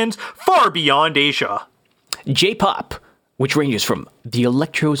amassing fans far beyond Asia. J-pop, which ranges from the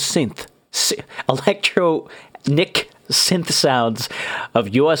electronic synth sounds of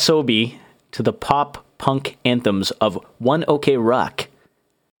YOASOBI to the pop punk anthems of One OK Rock,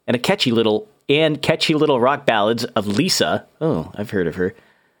 and catchy little rock ballads of Lisa. Oh, I've heard of her.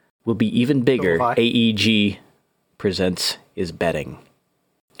 Will be even bigger. AEG presents is betting.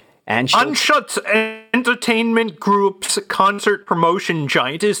 Unshut's entertainment group's concert promotion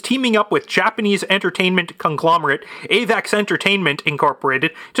giant is teaming up with Japanese entertainment conglomerate Avex Entertainment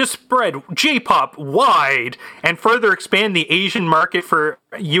Incorporated to spread J-pop wide and further expand the Asian market for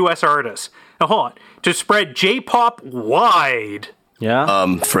U.S. artists. Now hold on. To spread J-pop wide.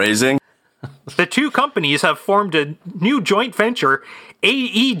 Yeah. Phrasing. The two companies have formed a new joint venture,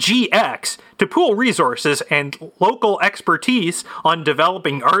 AEGX, to pool resources and local expertise on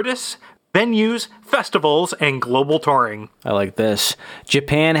developing artists, venues, festivals, and global touring. I like this.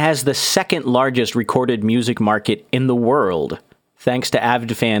 Japan has the second largest recorded music market in the world, thanks to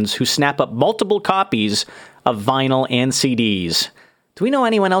avid fans who snap up multiple copies of vinyl and CDs. Do we know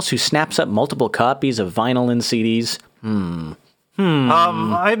anyone else who snaps up multiple copies of vinyl and CDs?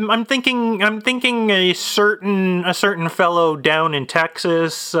 I'm thinking a certain fellow down in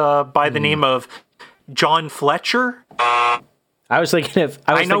Texas by the name of John Fletcher. I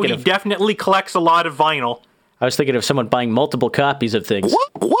know he definitely collects a lot of vinyl. I was thinking of someone buying multiple copies of things.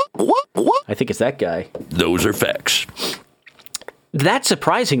 What? I think it's that guy. Those are facts. That's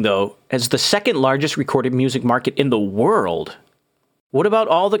surprising, though, as the second largest recorded music market in the world. What about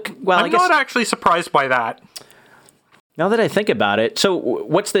all the... Well, I'm not actually surprised by that. Now that I think about it, so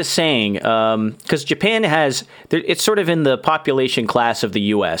what's this saying? Because Japan has... It's sort of in the population class of the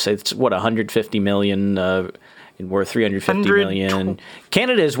U.S. It's, 150 million, and we're 350 million.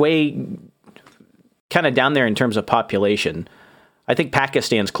 Canada is way kind of down there in terms of population. I think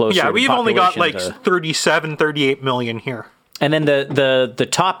Pakistan's closer. Yeah, we've only got 37, 38 million here. And then the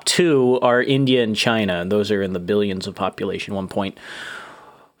top two are India and China, and those are in the billions of population.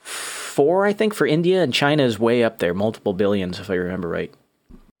 1.4, I think, for India, and China is way up there, multiple billions, if I remember right.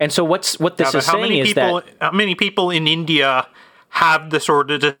 And so what this is saying is that how many people in India have the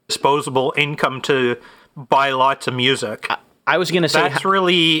sort of disposable income to buy lots of music? I was going to say that's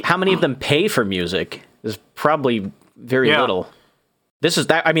really how many of them pay for music is probably very little. This is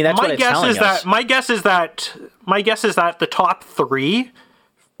that. I mean, that's what it's telling us. My guess is that the top three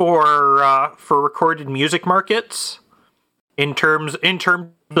for recorded music markets, in terms of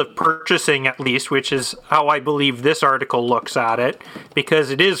purchasing at least, which is how I believe this article looks at it, because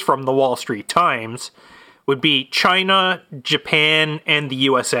it is from the Wall Street Times, would be China, Japan, and the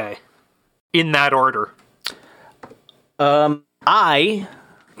USA, in that order. I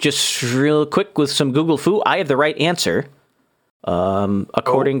just real quick with some Google Foo, I have the right answer.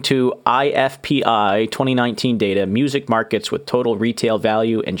 According to IFPI 2019 data, music markets with total retail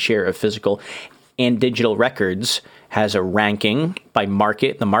value and share of physical and digital records has a ranking by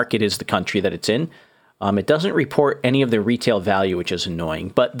market. The market is the country that it's in. It doesn't report any of the retail value, which is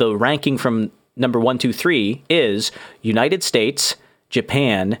annoying. But the ranking from number 1, 2, 3 is United States,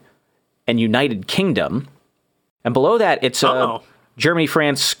 Japan, and United Kingdom. And below that, it's Germany,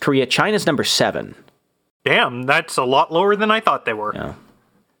 France, Korea. China's number 7. Damn, that's a lot lower than I thought they were. Yeah.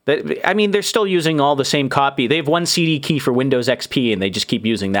 I mean, they're still using all the same copy. They have one CD key for Windows XP, and they just keep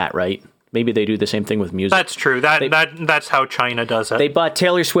using that, right? Maybe they do the same thing with music. That's true. That's how China does it. They bought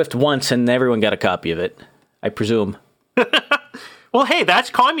Taylor Swift once, and everyone got a copy of it, I presume. Well, hey, that's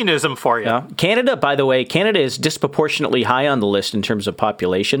communism for you. Yeah. Canada, by the way, Canada is disproportionately high on the list in terms of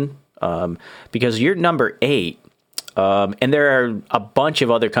population, because you're number 8. And there are a bunch of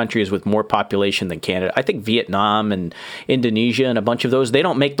other countries with more population than Canada. I think Vietnam and Indonesia and a bunch of those, they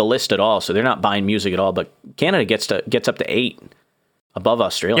don't make the list at all, so they're not buying music at all. But Canada gets up to 8, above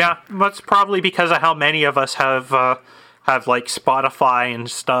Australia. Yeah, that's probably because of how many of us have like Spotify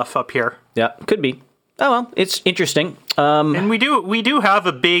and stuff up here. Yeah, could be. Oh well, it's interesting. And we do have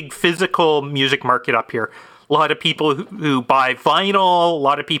a big physical music market up here. A lot of people who buy vinyl, a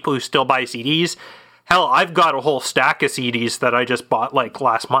lot of people who still buy CDs. Hell, I've got a whole stack of CDs that I just bought like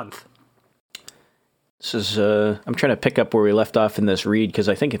last month. This is I'm trying to pick up where we left off in this read because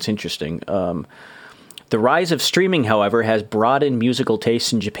I think it's interesting. The rise of streaming, however, has broadened musical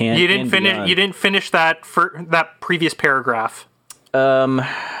tastes in Japan. You didn't finish that previous paragraph.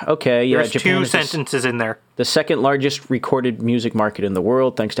 Okay, yeah. There's Japan two sentences in there. The second largest recorded music market in the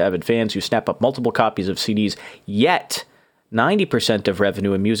world, thanks to avid fans who snap up multiple copies of CDs. Yet 90% of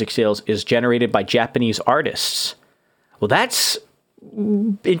revenue in music sales is generated by Japanese artists. Well, that's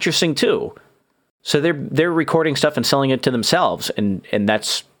interesting too. So they're recording stuff and selling it to themselves, and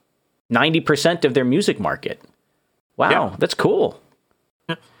that's 90% of their music market. Wow, That's cool.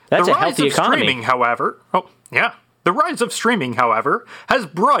 That's a healthy economy. The rise of streaming, however, has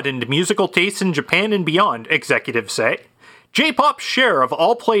broadened musical tastes in Japan and beyond, executives say. J-pop's share of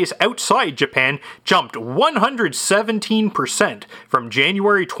all plays outside Japan jumped 117% from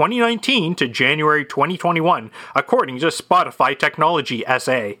January 2019 to January 2021, according to Spotify Technology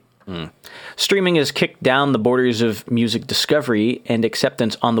SA. Streaming has kicked down the borders of music discovery and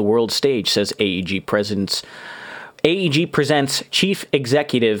acceptance on the world stage, says AEG presents Chief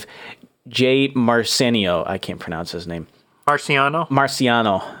Executive Jay Marciano. I can't pronounce his name.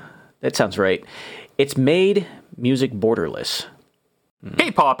 Marciano. That sounds right. It's made music borderless.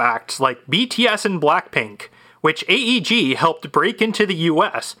 K-pop acts like BTS and Blackpink, which AEG helped break into the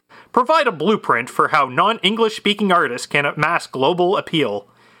US, provide a blueprint for how non-English speaking artists can amass global appeal.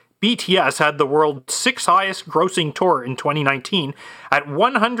 BTS had the world's 6th highest grossing tour in 2019 at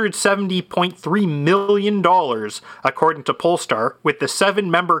 $170.3 million, according to Polestar, with the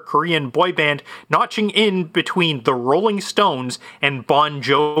 7-member Korean boy band notching in between the Rolling Stones and Bon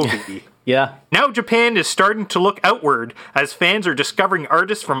Jovi. Yeah. Now Japan is starting to look outward as fans are discovering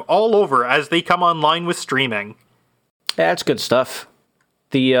artists from all over as they come online with streaming. That's good stuff.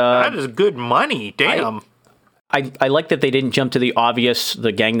 That is good money. Damn. I like that they didn't jump to the obvious,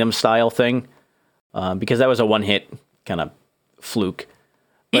 the Gangnam Style thing, because that was a one-hit kind of fluke.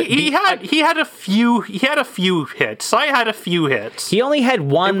 But he had a few hits. I had a few hits. He only had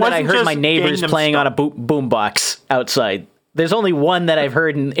one that I heard my neighbors playing on a boombox outside. There's only one that I've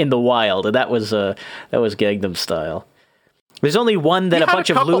heard in the wild, and that was Gangnam Style. There's only one that a bunch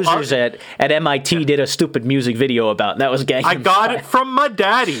of losers at MIT did a stupid music video about, and that was Gangnam Style. I got it from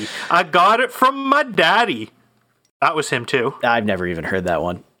my daddy. That was him too. I've never even heard that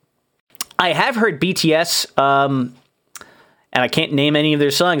one. I have heard BTS, and I can't name any of their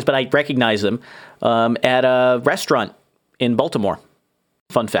songs, but I recognize them, at a restaurant in Baltimore.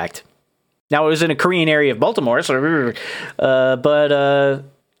 Fun fact. Now, it was in a Korean area of Baltimore, so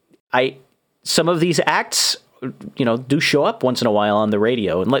some of these acts, do show up once in a while on the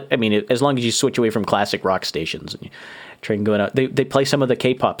radio. And as long as you switch away from classic rock stations and you try and go out, they play some of the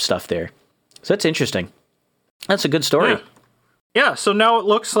K-pop stuff there. So that's interesting. That's a good story. Yeah. So now it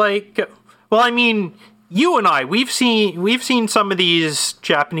looks like, you and I, we've seen some of these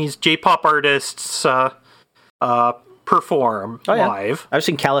Japanese J-pop artists perform live. I've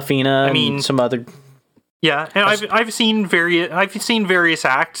seen Calafina and some other. Yeah, and I've seen various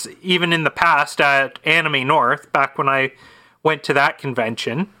acts even in the past at Anime North back when I went to that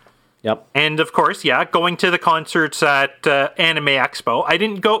convention. Yep. And of course, going to the concerts at Anime Expo. I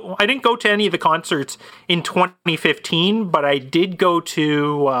didn't go to any of the concerts in 2015, but I did go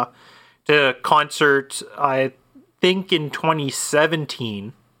to concerts I think in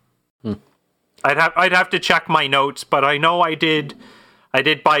 2017. I'd have to check my notes, but I know I did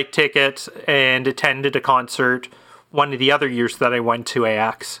buy tickets and attended a concert one of the other years that I went to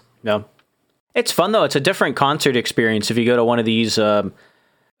AX. Yeah. It's fun, though. It's a different concert experience if you go to one of these. I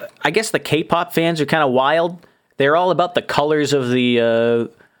guess the K-pop fans are kind of wild. They're all about the colors of the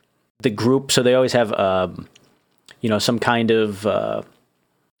group, so they always have, some kind of...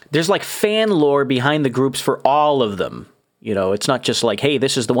 there's like fan lore behind the groups for all of them. It's not just like, hey,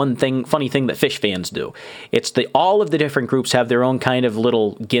 this is the funny thing that Fish fans do. It's all of the different groups have their own kind of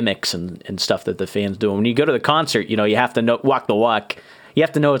little gimmicks and stuff that the fans do. And when you go to the concert, you have to walk the walk. You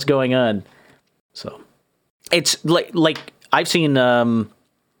have to know what's going on. So it's like I've seen,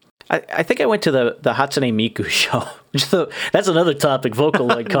 I think I went to the Hatsune Miku show. That's another topic,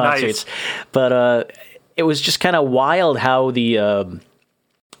 Vocaloid concerts. Nice. But it was just kind of wild how the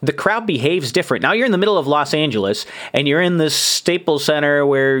crowd behaves different. Now you're in the middle of Los Angeles, and you're in this Staples Center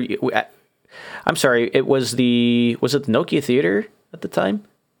where... I'm sorry, was it the Nokia Theater at the time?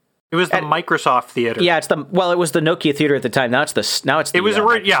 It was the Microsoft Theater. Yeah, it was the Nokia Theater at the time. Now it's the it was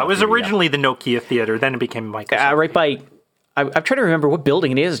originally the Nokia Theater, then it became Microsoft. Right by... I'm trying to remember what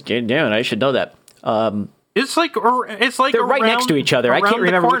building it is. Damn, I should know that. It's like they're right next to each other. I can't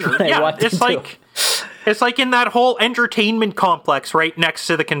remember which one I walked into. It's like in that whole entertainment complex right next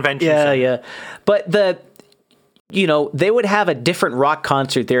to the convention center. Yeah. But they would have a different rock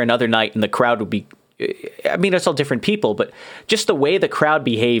concert there another night, and the crowd would be... it's all different people, but just the way the crowd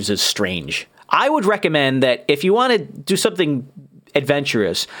behaves is strange. I would recommend that if you want to do something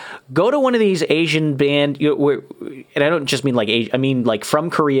adventurous, go to one of these Asian band, and I don't just mean like Asia, I mean like from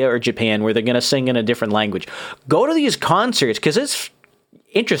Korea or Japan, where they're going to sing in a different language. Go to these concerts, because it's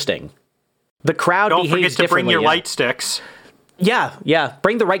interesting. The crowd behaves differently. Don't forget to bring your light sticks. Yeah.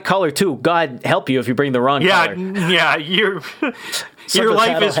 Bring the right color, too. God help you if you bring the wrong color. Yeah, your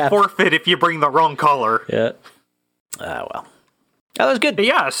life is forfeit if you bring the wrong color. Yeah. Well. That was good.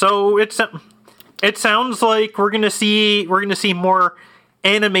 Yeah, so it sounds like we're gonna see more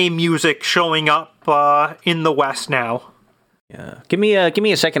anime music showing up in the West now. Yeah. Give me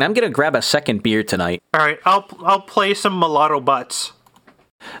a second. I'm gonna grab a second beer tonight. All right, I'll play some Mulatto Butts.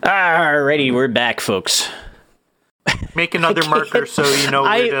 Alrighty, we're back, folks. Make another marker so you know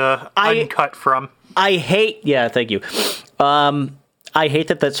where to uncut from. Thank you. I hate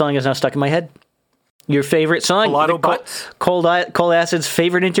that song is now stuck in my head. Your favorite song? Mulatto Butts? Cold Acid's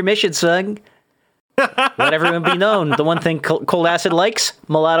favorite intermission song. Let everyone be known. The one thing Cold Acid likes?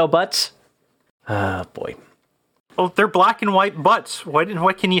 Mulatto Butts. Boy. Oh, they're black and white butts.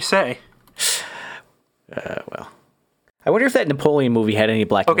 What can you say? Well. I wonder if that Napoleon movie had any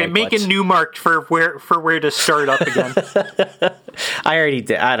black and white butts. Okay, make a new mark for where to start up again. I already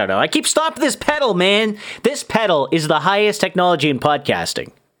did. I don't know. I keep stopping this pedal, man. This pedal is the highest technology in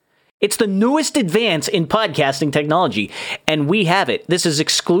podcasting. It's the newest advance in podcasting technology, and we have it. This is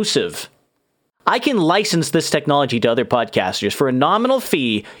exclusive. I can license this technology to other podcasters. For a nominal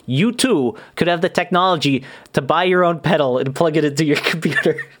fee, you too could have the technology to buy your own pedal and plug it into your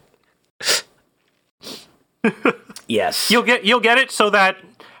computer. Yes. You'll get it so that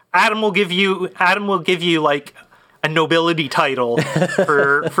Adam will give you like a nobility title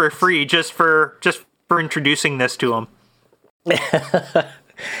for free just for introducing this to him. That's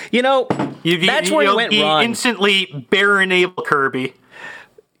where it went wrong. Instantly Baron Abel Kirby.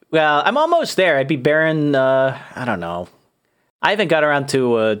 Well, I'm almost there. I'd be Baron. I don't know. I haven't got around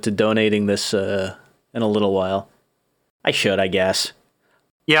to donating this in a little while. I should, I guess.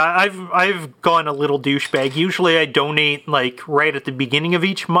 Yeah, I've gone a little douchebag. Usually I donate like right at the beginning of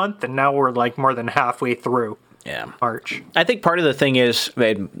each month, and now we're like more than halfway through. Yeah, March. I think part of the thing is,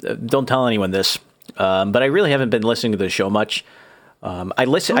 don't tell anyone this, but I really haven't been listening to the show much.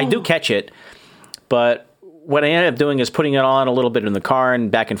 I do catch it, but what I ended up doing is putting it on a little bit in the car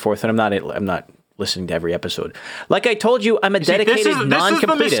and back and forth, and I'm not listening to every episode. Like I told you, I'm a dedicated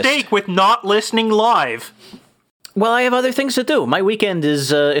non-completist. This is the mistake with not listening live. Well, I have other things to do. My weekend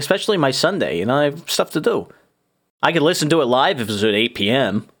is, especially my Sunday, I have stuff to do. I could listen to it live if it's at 8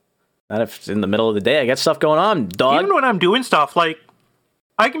 p.m. Not if it's in the middle of the day. I got stuff going on, dog. Even when I'm doing stuff, like,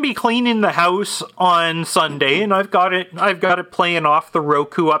 I can be cleaning the house on Sunday, and I've got it playing off the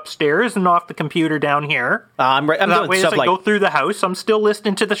Roku upstairs and off the computer down here. I'm that doing way, stuff as I go through the house, I'm still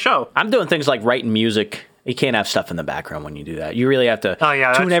listening to the show. I'm doing things like writing music. You can't have stuff in the background when you do that. You really have to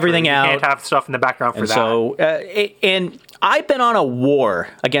tune everything out. You can't have stuff in the background for that. So, and I've been on a war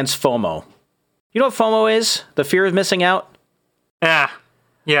against FOMO. You know what FOMO is? The fear of missing out? Yeah.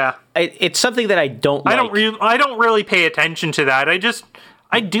 It's something that I don't like. I don't really pay attention to that.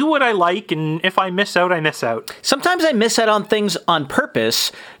 I do what I like, and if I miss out, I miss out. Sometimes I miss out on things on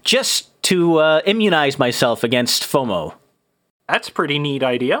purpose just to immunize myself against FOMO. That's a pretty neat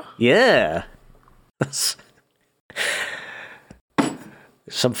idea. Yeah.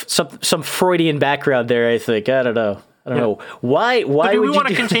 Some Freudian background there, I think. I don't know. Why do we want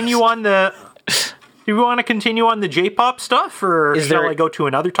to continue on the... Do we want to continue on the J-pop stuff, or shall I go to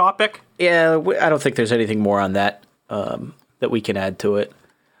another topic? Yeah, I don't think there's anything more on that that we can add to it.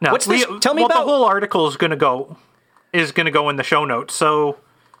 No, what's this? Tell me about the whole article is going to go in the show notes. So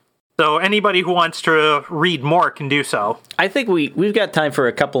anybody who wants to read more can do so. I think we've got time for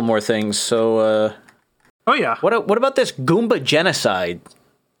a couple more things. So, oh yeah. What about this Goomba genocide?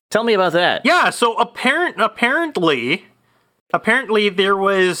 Tell me about that. Yeah. So apparently there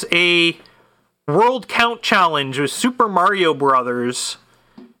was a World Count Challenge with Super Mario Brothers.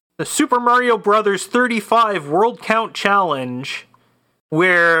 The Super Mario Brothers 35 World Count Challenge,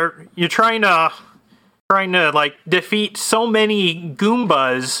 where you're trying to like defeat so many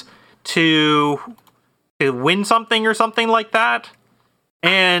Goombas to win something or something like that.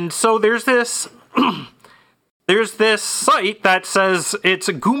 And so there's this there's this site that says it's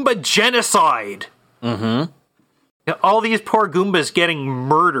a Goomba genocide. Mm-hmm. All these poor Goombas getting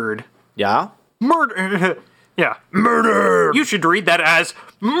murdered. Yeah. Murder. Yeah. Murder! You should read that as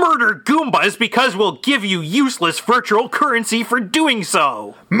murder Goombas because we'll give you useless virtual currency for doing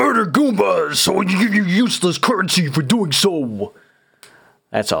so. Murder Goombas, so we give you useless currency for doing so.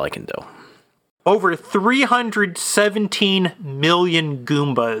 That's all I can do. Over 317 million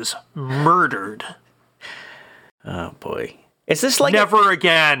Goombas murdered. Oh boy. Is this like never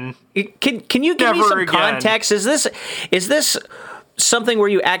again? Can you give me some context? Is this something where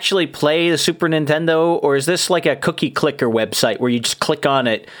you actually play the Super Nintendo, or is this like a cookie clicker website where you just click on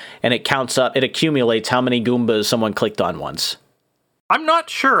it and it counts up, it accumulates how many Goombas someone clicked on once? I'm not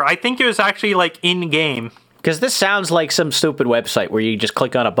sure. I think it was actually like in-game. Because this sounds like some stupid website where you just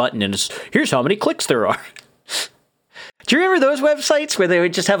click on a button and it's, here's how many clicks there are. Do you remember those websites where they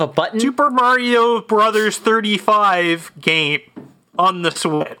would just have a button? Super Mario Brothers 35 game on the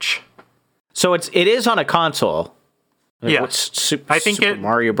Switch. So it is on a console. Yeah, I think Super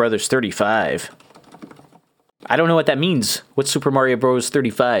Mario Brothers 35. I don't know what that means. What's Super Mario Bros.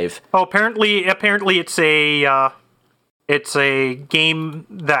 35? Oh, apparently it's a game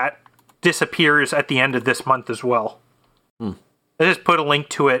that disappears at the end of this month as well. I just put a link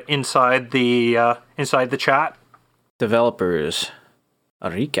to it inside the chat. Developers,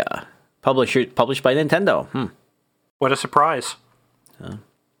 Arika, published by Nintendo. What a surprise!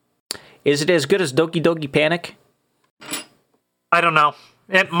 Is it as good as Doki Doki Panic? I don't know.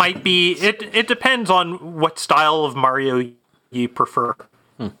 It might be. It depends on what style of Mario you prefer.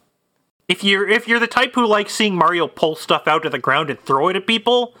 If you're the type who likes seeing Mario pull stuff out of the ground and throw it at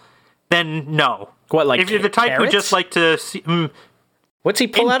people, then no. What, like if you're the type who just like to see, what's he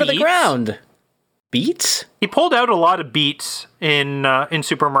pull out of the ground? Beats? He pulled out a lot of beats in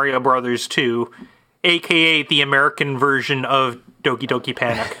Super Mario Brothers 2, aka the American version of Doki Doki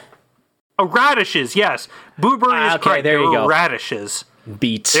Panic. Oh, radishes, yes. Boober is correct. There you go. Radishes.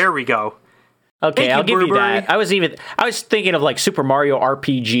 Beats. There we go. Okay, I'll give you that. I was thinking of like Super Mario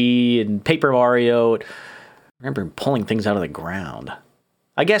RPG and Paper Mario. I remember pulling things out of the ground.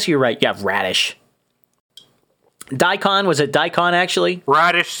 I guess you're right. Yeah, Radish. Daikon, was it Daikon actually?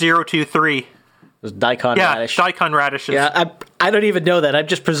 Radish 023. It was Daikon Radish. Yeah, Daikon Radishes. Yeah, I don't even know that. I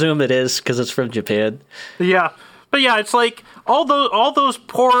just presume it is because it's from Japan. Yeah. But yeah, it's like all those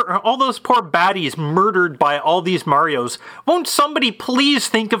poor baddies murdered by all these Marios. Won't somebody please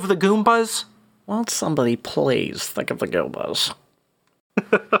think of the Goombas? Won't somebody please think of the Goombas?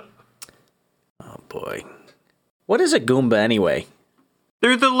 Oh boy, what is a Goomba anyway?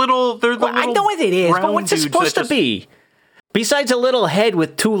 They're the little. I know what it is, but what's it supposed to be? Besides a little head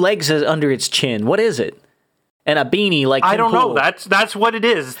with two legs under its chin, what is it? and a beanie like I Tim don't Pool. know. That's what it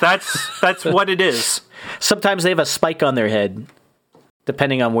is. That's what it is. Sometimes they have a spike on their head,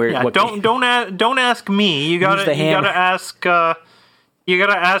 depending on where. Yeah, what don't ask me. You gotta ask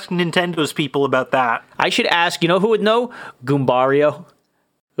Nintendo's people about that. I should ask. You know who would know? Goombario,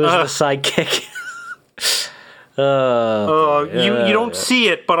 who's the sidekick. You don't see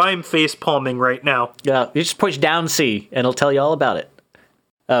it, but I'm face palming right now. Yeah, you just push down C, and it'll tell you all about it.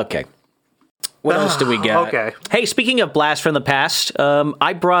 Okay. What else do we got? Okay. Hey, speaking of Blast from the Past,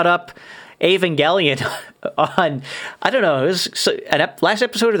 I brought up Evangelion on, I don't know, it was last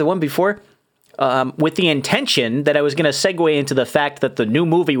episode or the one before, with the intention that I was going to segue into the fact that the new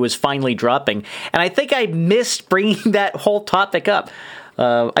movie was finally dropping. And I think I missed bringing that whole topic up.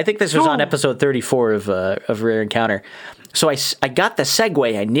 I think this was on episode 34 of Rare Encounter. So I got the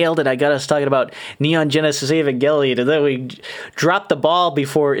segue. I nailed it. I got us talking about Neon Genesis Evangelion, and then we dropped the ball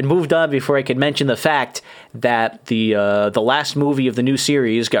and moved on before I could mention the fact that the last movie of the new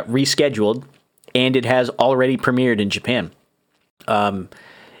series got rescheduled, and it has already premiered in Japan. I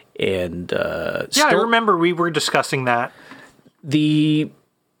remember we were discussing that.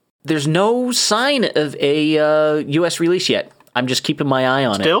 There's no sign of a U.S. release yet. I'm just keeping my eye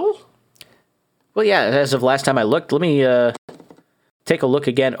on it. Still? Well, yeah, as of last time I looked. Let me take a look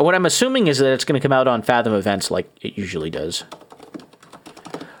again. What I'm assuming is that it's going to come out on Fathom Events like it usually does.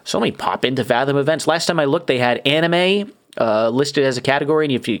 So let me pop into Fathom Events. Last time I looked, they had anime listed as a category,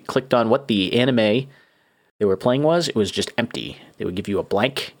 and if you clicked on what the anime they were playing was, it was just empty. They would give you a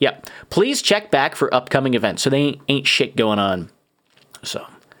blank. Yep. Please check back for upcoming events. So they ain't shit going on. So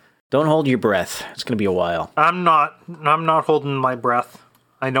don't hold your breath. It's going to be a while. I'm not holding my breath.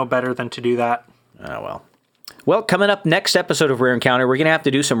 I know better than to do that. Oh, well. Well, coming up next episode of Rare Encounter, we're going to have to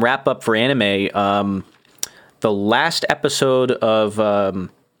do some wrap-up for anime. The last episode of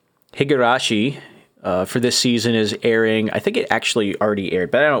Higurashi for this season is airing. I think it actually already aired,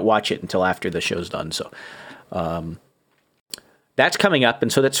 but I don't watch it until after the show's done. So that's coming up,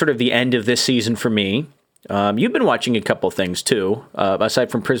 and so that's sort of the end of this season for me. You've been watching a couple things too, aside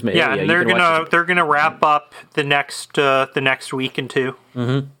from Prisma. Yeah, Area. and they're gonna wrap up the next week and two.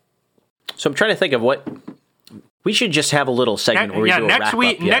 Mm-hmm. So I'm trying to think of what we should just have a little segment where we do a next wrap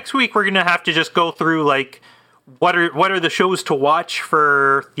week. up. Yeah. Next week we're gonna have to just go through like what are the shows to watch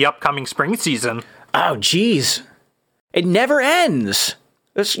for the upcoming spring season. Oh, geez, it never ends.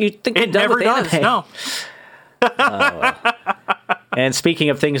 You think it never does? No. And speaking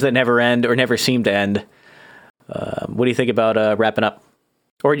of things that never end or never seem to end. What do you think about wrapping up?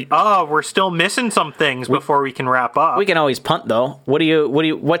 We're still missing some things before we can wrap up. We can always punt though.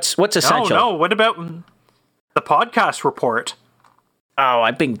 What's essential? No. What about the podcast report? Oh,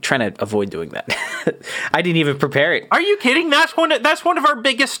 I've been trying to avoid doing that. I didn't even prepare it. Are you kidding? That's one of our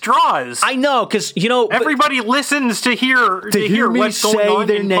biggest draws. I know, because everybody listens to hear me what's going on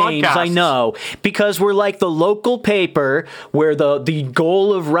their in names. podcasts. I know, because we're like the local paper, where the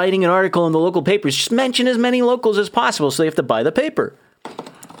goal of writing an article in the local paper is just mention as many locals as possible, so they have to buy the paper.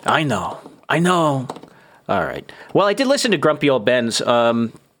 I know. All right. Well, I did listen to Grumpy Old Ben's.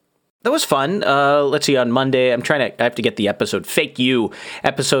 That was fun. Let's see, on Monday, I have to get the episode, Fake You,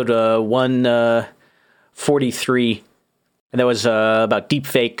 episode 143. And that was about deep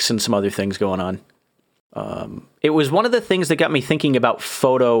fakes and some other things going on. It was one of the things that got me thinking about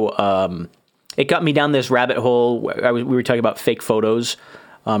photo. It got me down this rabbit hole. We were talking about fake photos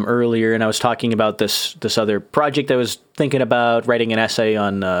earlier, and I was talking about this other project I was thinking about, writing an essay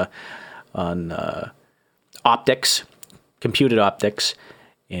on optics, computed optics.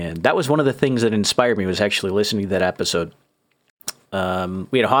 And that was one of the things that inspired me, was actually listening to that episode.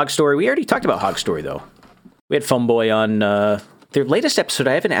 We had a Hog Story. We already talked about Hog Story, though. We had Phone Boy on their latest episode.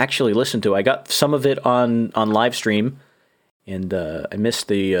 I haven't actually listened to. I got some of it on live stream, and I missed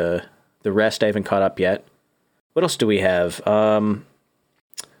the rest. I haven't caught up yet. What else do we have?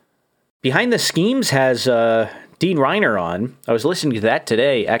 Behind the Schemes has Dean Reiner on. I was listening to that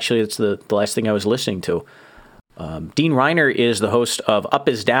today. Actually, it's the last thing I was listening to. Dean Reiner is the host of Up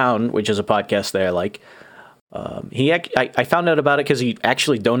Is Down, which is a podcast that I like. I found out about it because he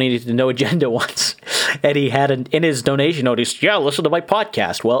actually donated to No Agenda once, and he had in his donation notice, "Yeah, listen to my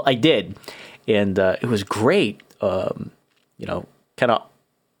podcast." Well, I did, and it was great. Kind of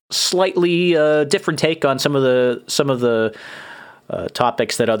slightly different take on some of the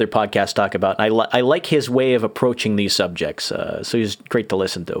topics that other podcasts talk about. And I like his way of approaching these subjects, so he's great to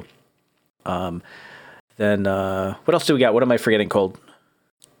listen to. Then what else do we got? What am I forgetting, Cold?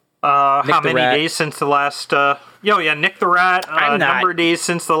 How many days since the last? Nick the Rat. Number of days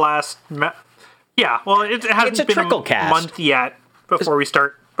since the last. Yeah, well, it hasn't been a month yet before we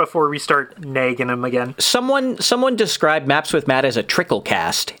start before we start nagging him again. Someone described Maps with Matt as a trickle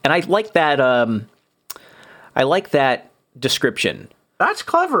cast, and I like that. I like that description. That's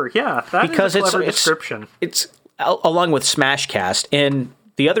clever, yeah. Because is a clever description. It's along with Smashcast, and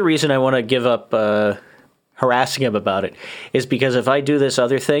the other reason I want to give up harassing him about it is because if I do this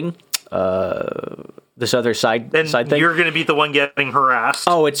other thing, this other side thing, you're going to be the one getting harassed.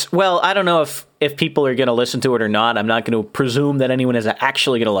 Oh, I don't know if people are going to listen to it or not. I'm not going to presume that anyone is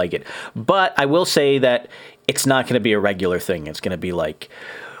actually going to like it, but I will say that it's not going to be a regular thing. It's going to be like,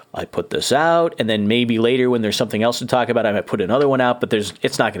 I put this out, and then maybe later when there's something else to talk about, I might put another one out, but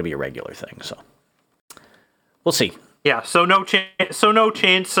it's not going to be a regular thing, so we'll see. Yeah, so no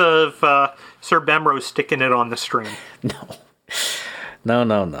chance of Sir Bemrose sticking it on the stream. No.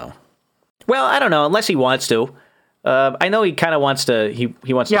 Well, I don't know, unless he wants to. I know he kind of wants to.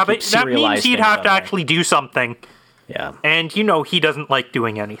 He wants to. Yeah, but that means he'd have to actually do something. Yeah, and he doesn't like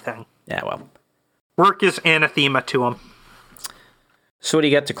doing anything. Yeah, well, work is anathema to him. So what do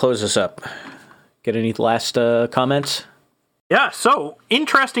you got to close us up? Get any last comments? Yeah, so,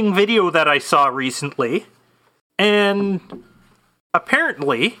 interesting video that I saw recently, and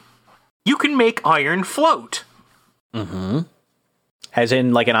apparently, you can make iron float. Mm-hmm. As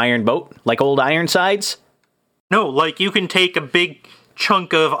in, like an iron boat? Like old Ironsides? No, like you can take a big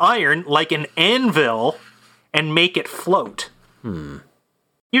chunk of iron, like an anvil, and make it float. You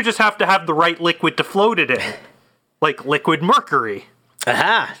just have to have the right liquid to float it in. Like liquid mercury.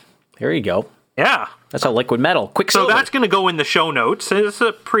 Aha! There you go. Yeah. That's a liquid metal. Quicksilver. So that's going to go in the show notes. It's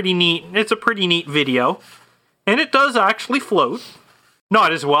a pretty neat video. And it does actually float.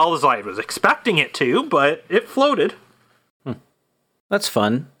 Not as well as I was expecting it to, but it floated. That's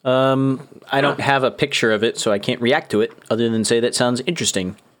fun. I don't have a picture of it, so I can't react to it, other than say that sounds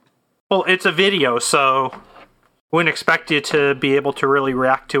interesting. Well, it's a video, so wouldn't expect you to be able to really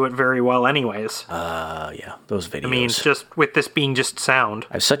react to it very well anyways. Yeah, those videos. I mean, just with this being just sound.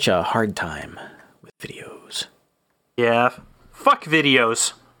 I have such a hard time with videos. Yeah, fuck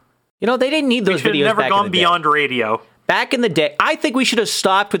videos. You know, they didn't need those videos back in the day. We should have never gone beyond radio. Back in the day, I think we should have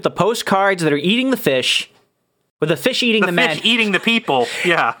stopped with the postcards that are eating the fish, with the fish eating the men. The fish eating the people,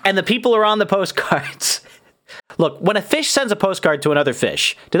 yeah. And the people are on the postcards. Look, when a fish sends a postcard to another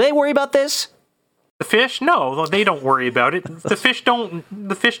fish, do they worry about this? The fish? No, they don't worry about it. The fish don't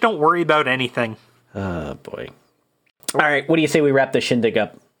worry about anything. Oh, boy. All right, what do you say we wrap this shindig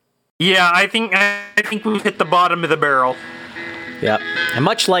up? Yeah, I think we've hit the bottom of the barrel. Yeah. And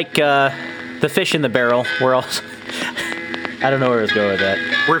much like the fish in the barrel, we're also... I don't know where I was going with that.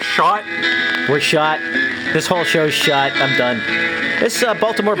 We're shot? We're shot. This whole show's shot. I'm done. This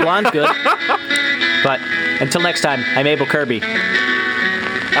Baltimore Blonde's good. But until next time, I'm Abel Kirby.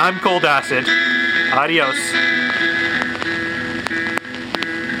 I'm Cold Acid. Adios.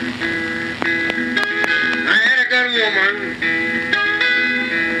 I had a good woman,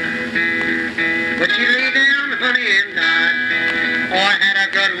 but she lay down, honey, and died. Oh, I had a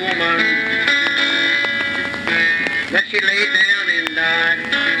good woman, but she lay down and died.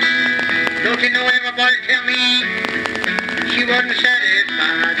 Don't you know everybody tell me she wasn't satisfied?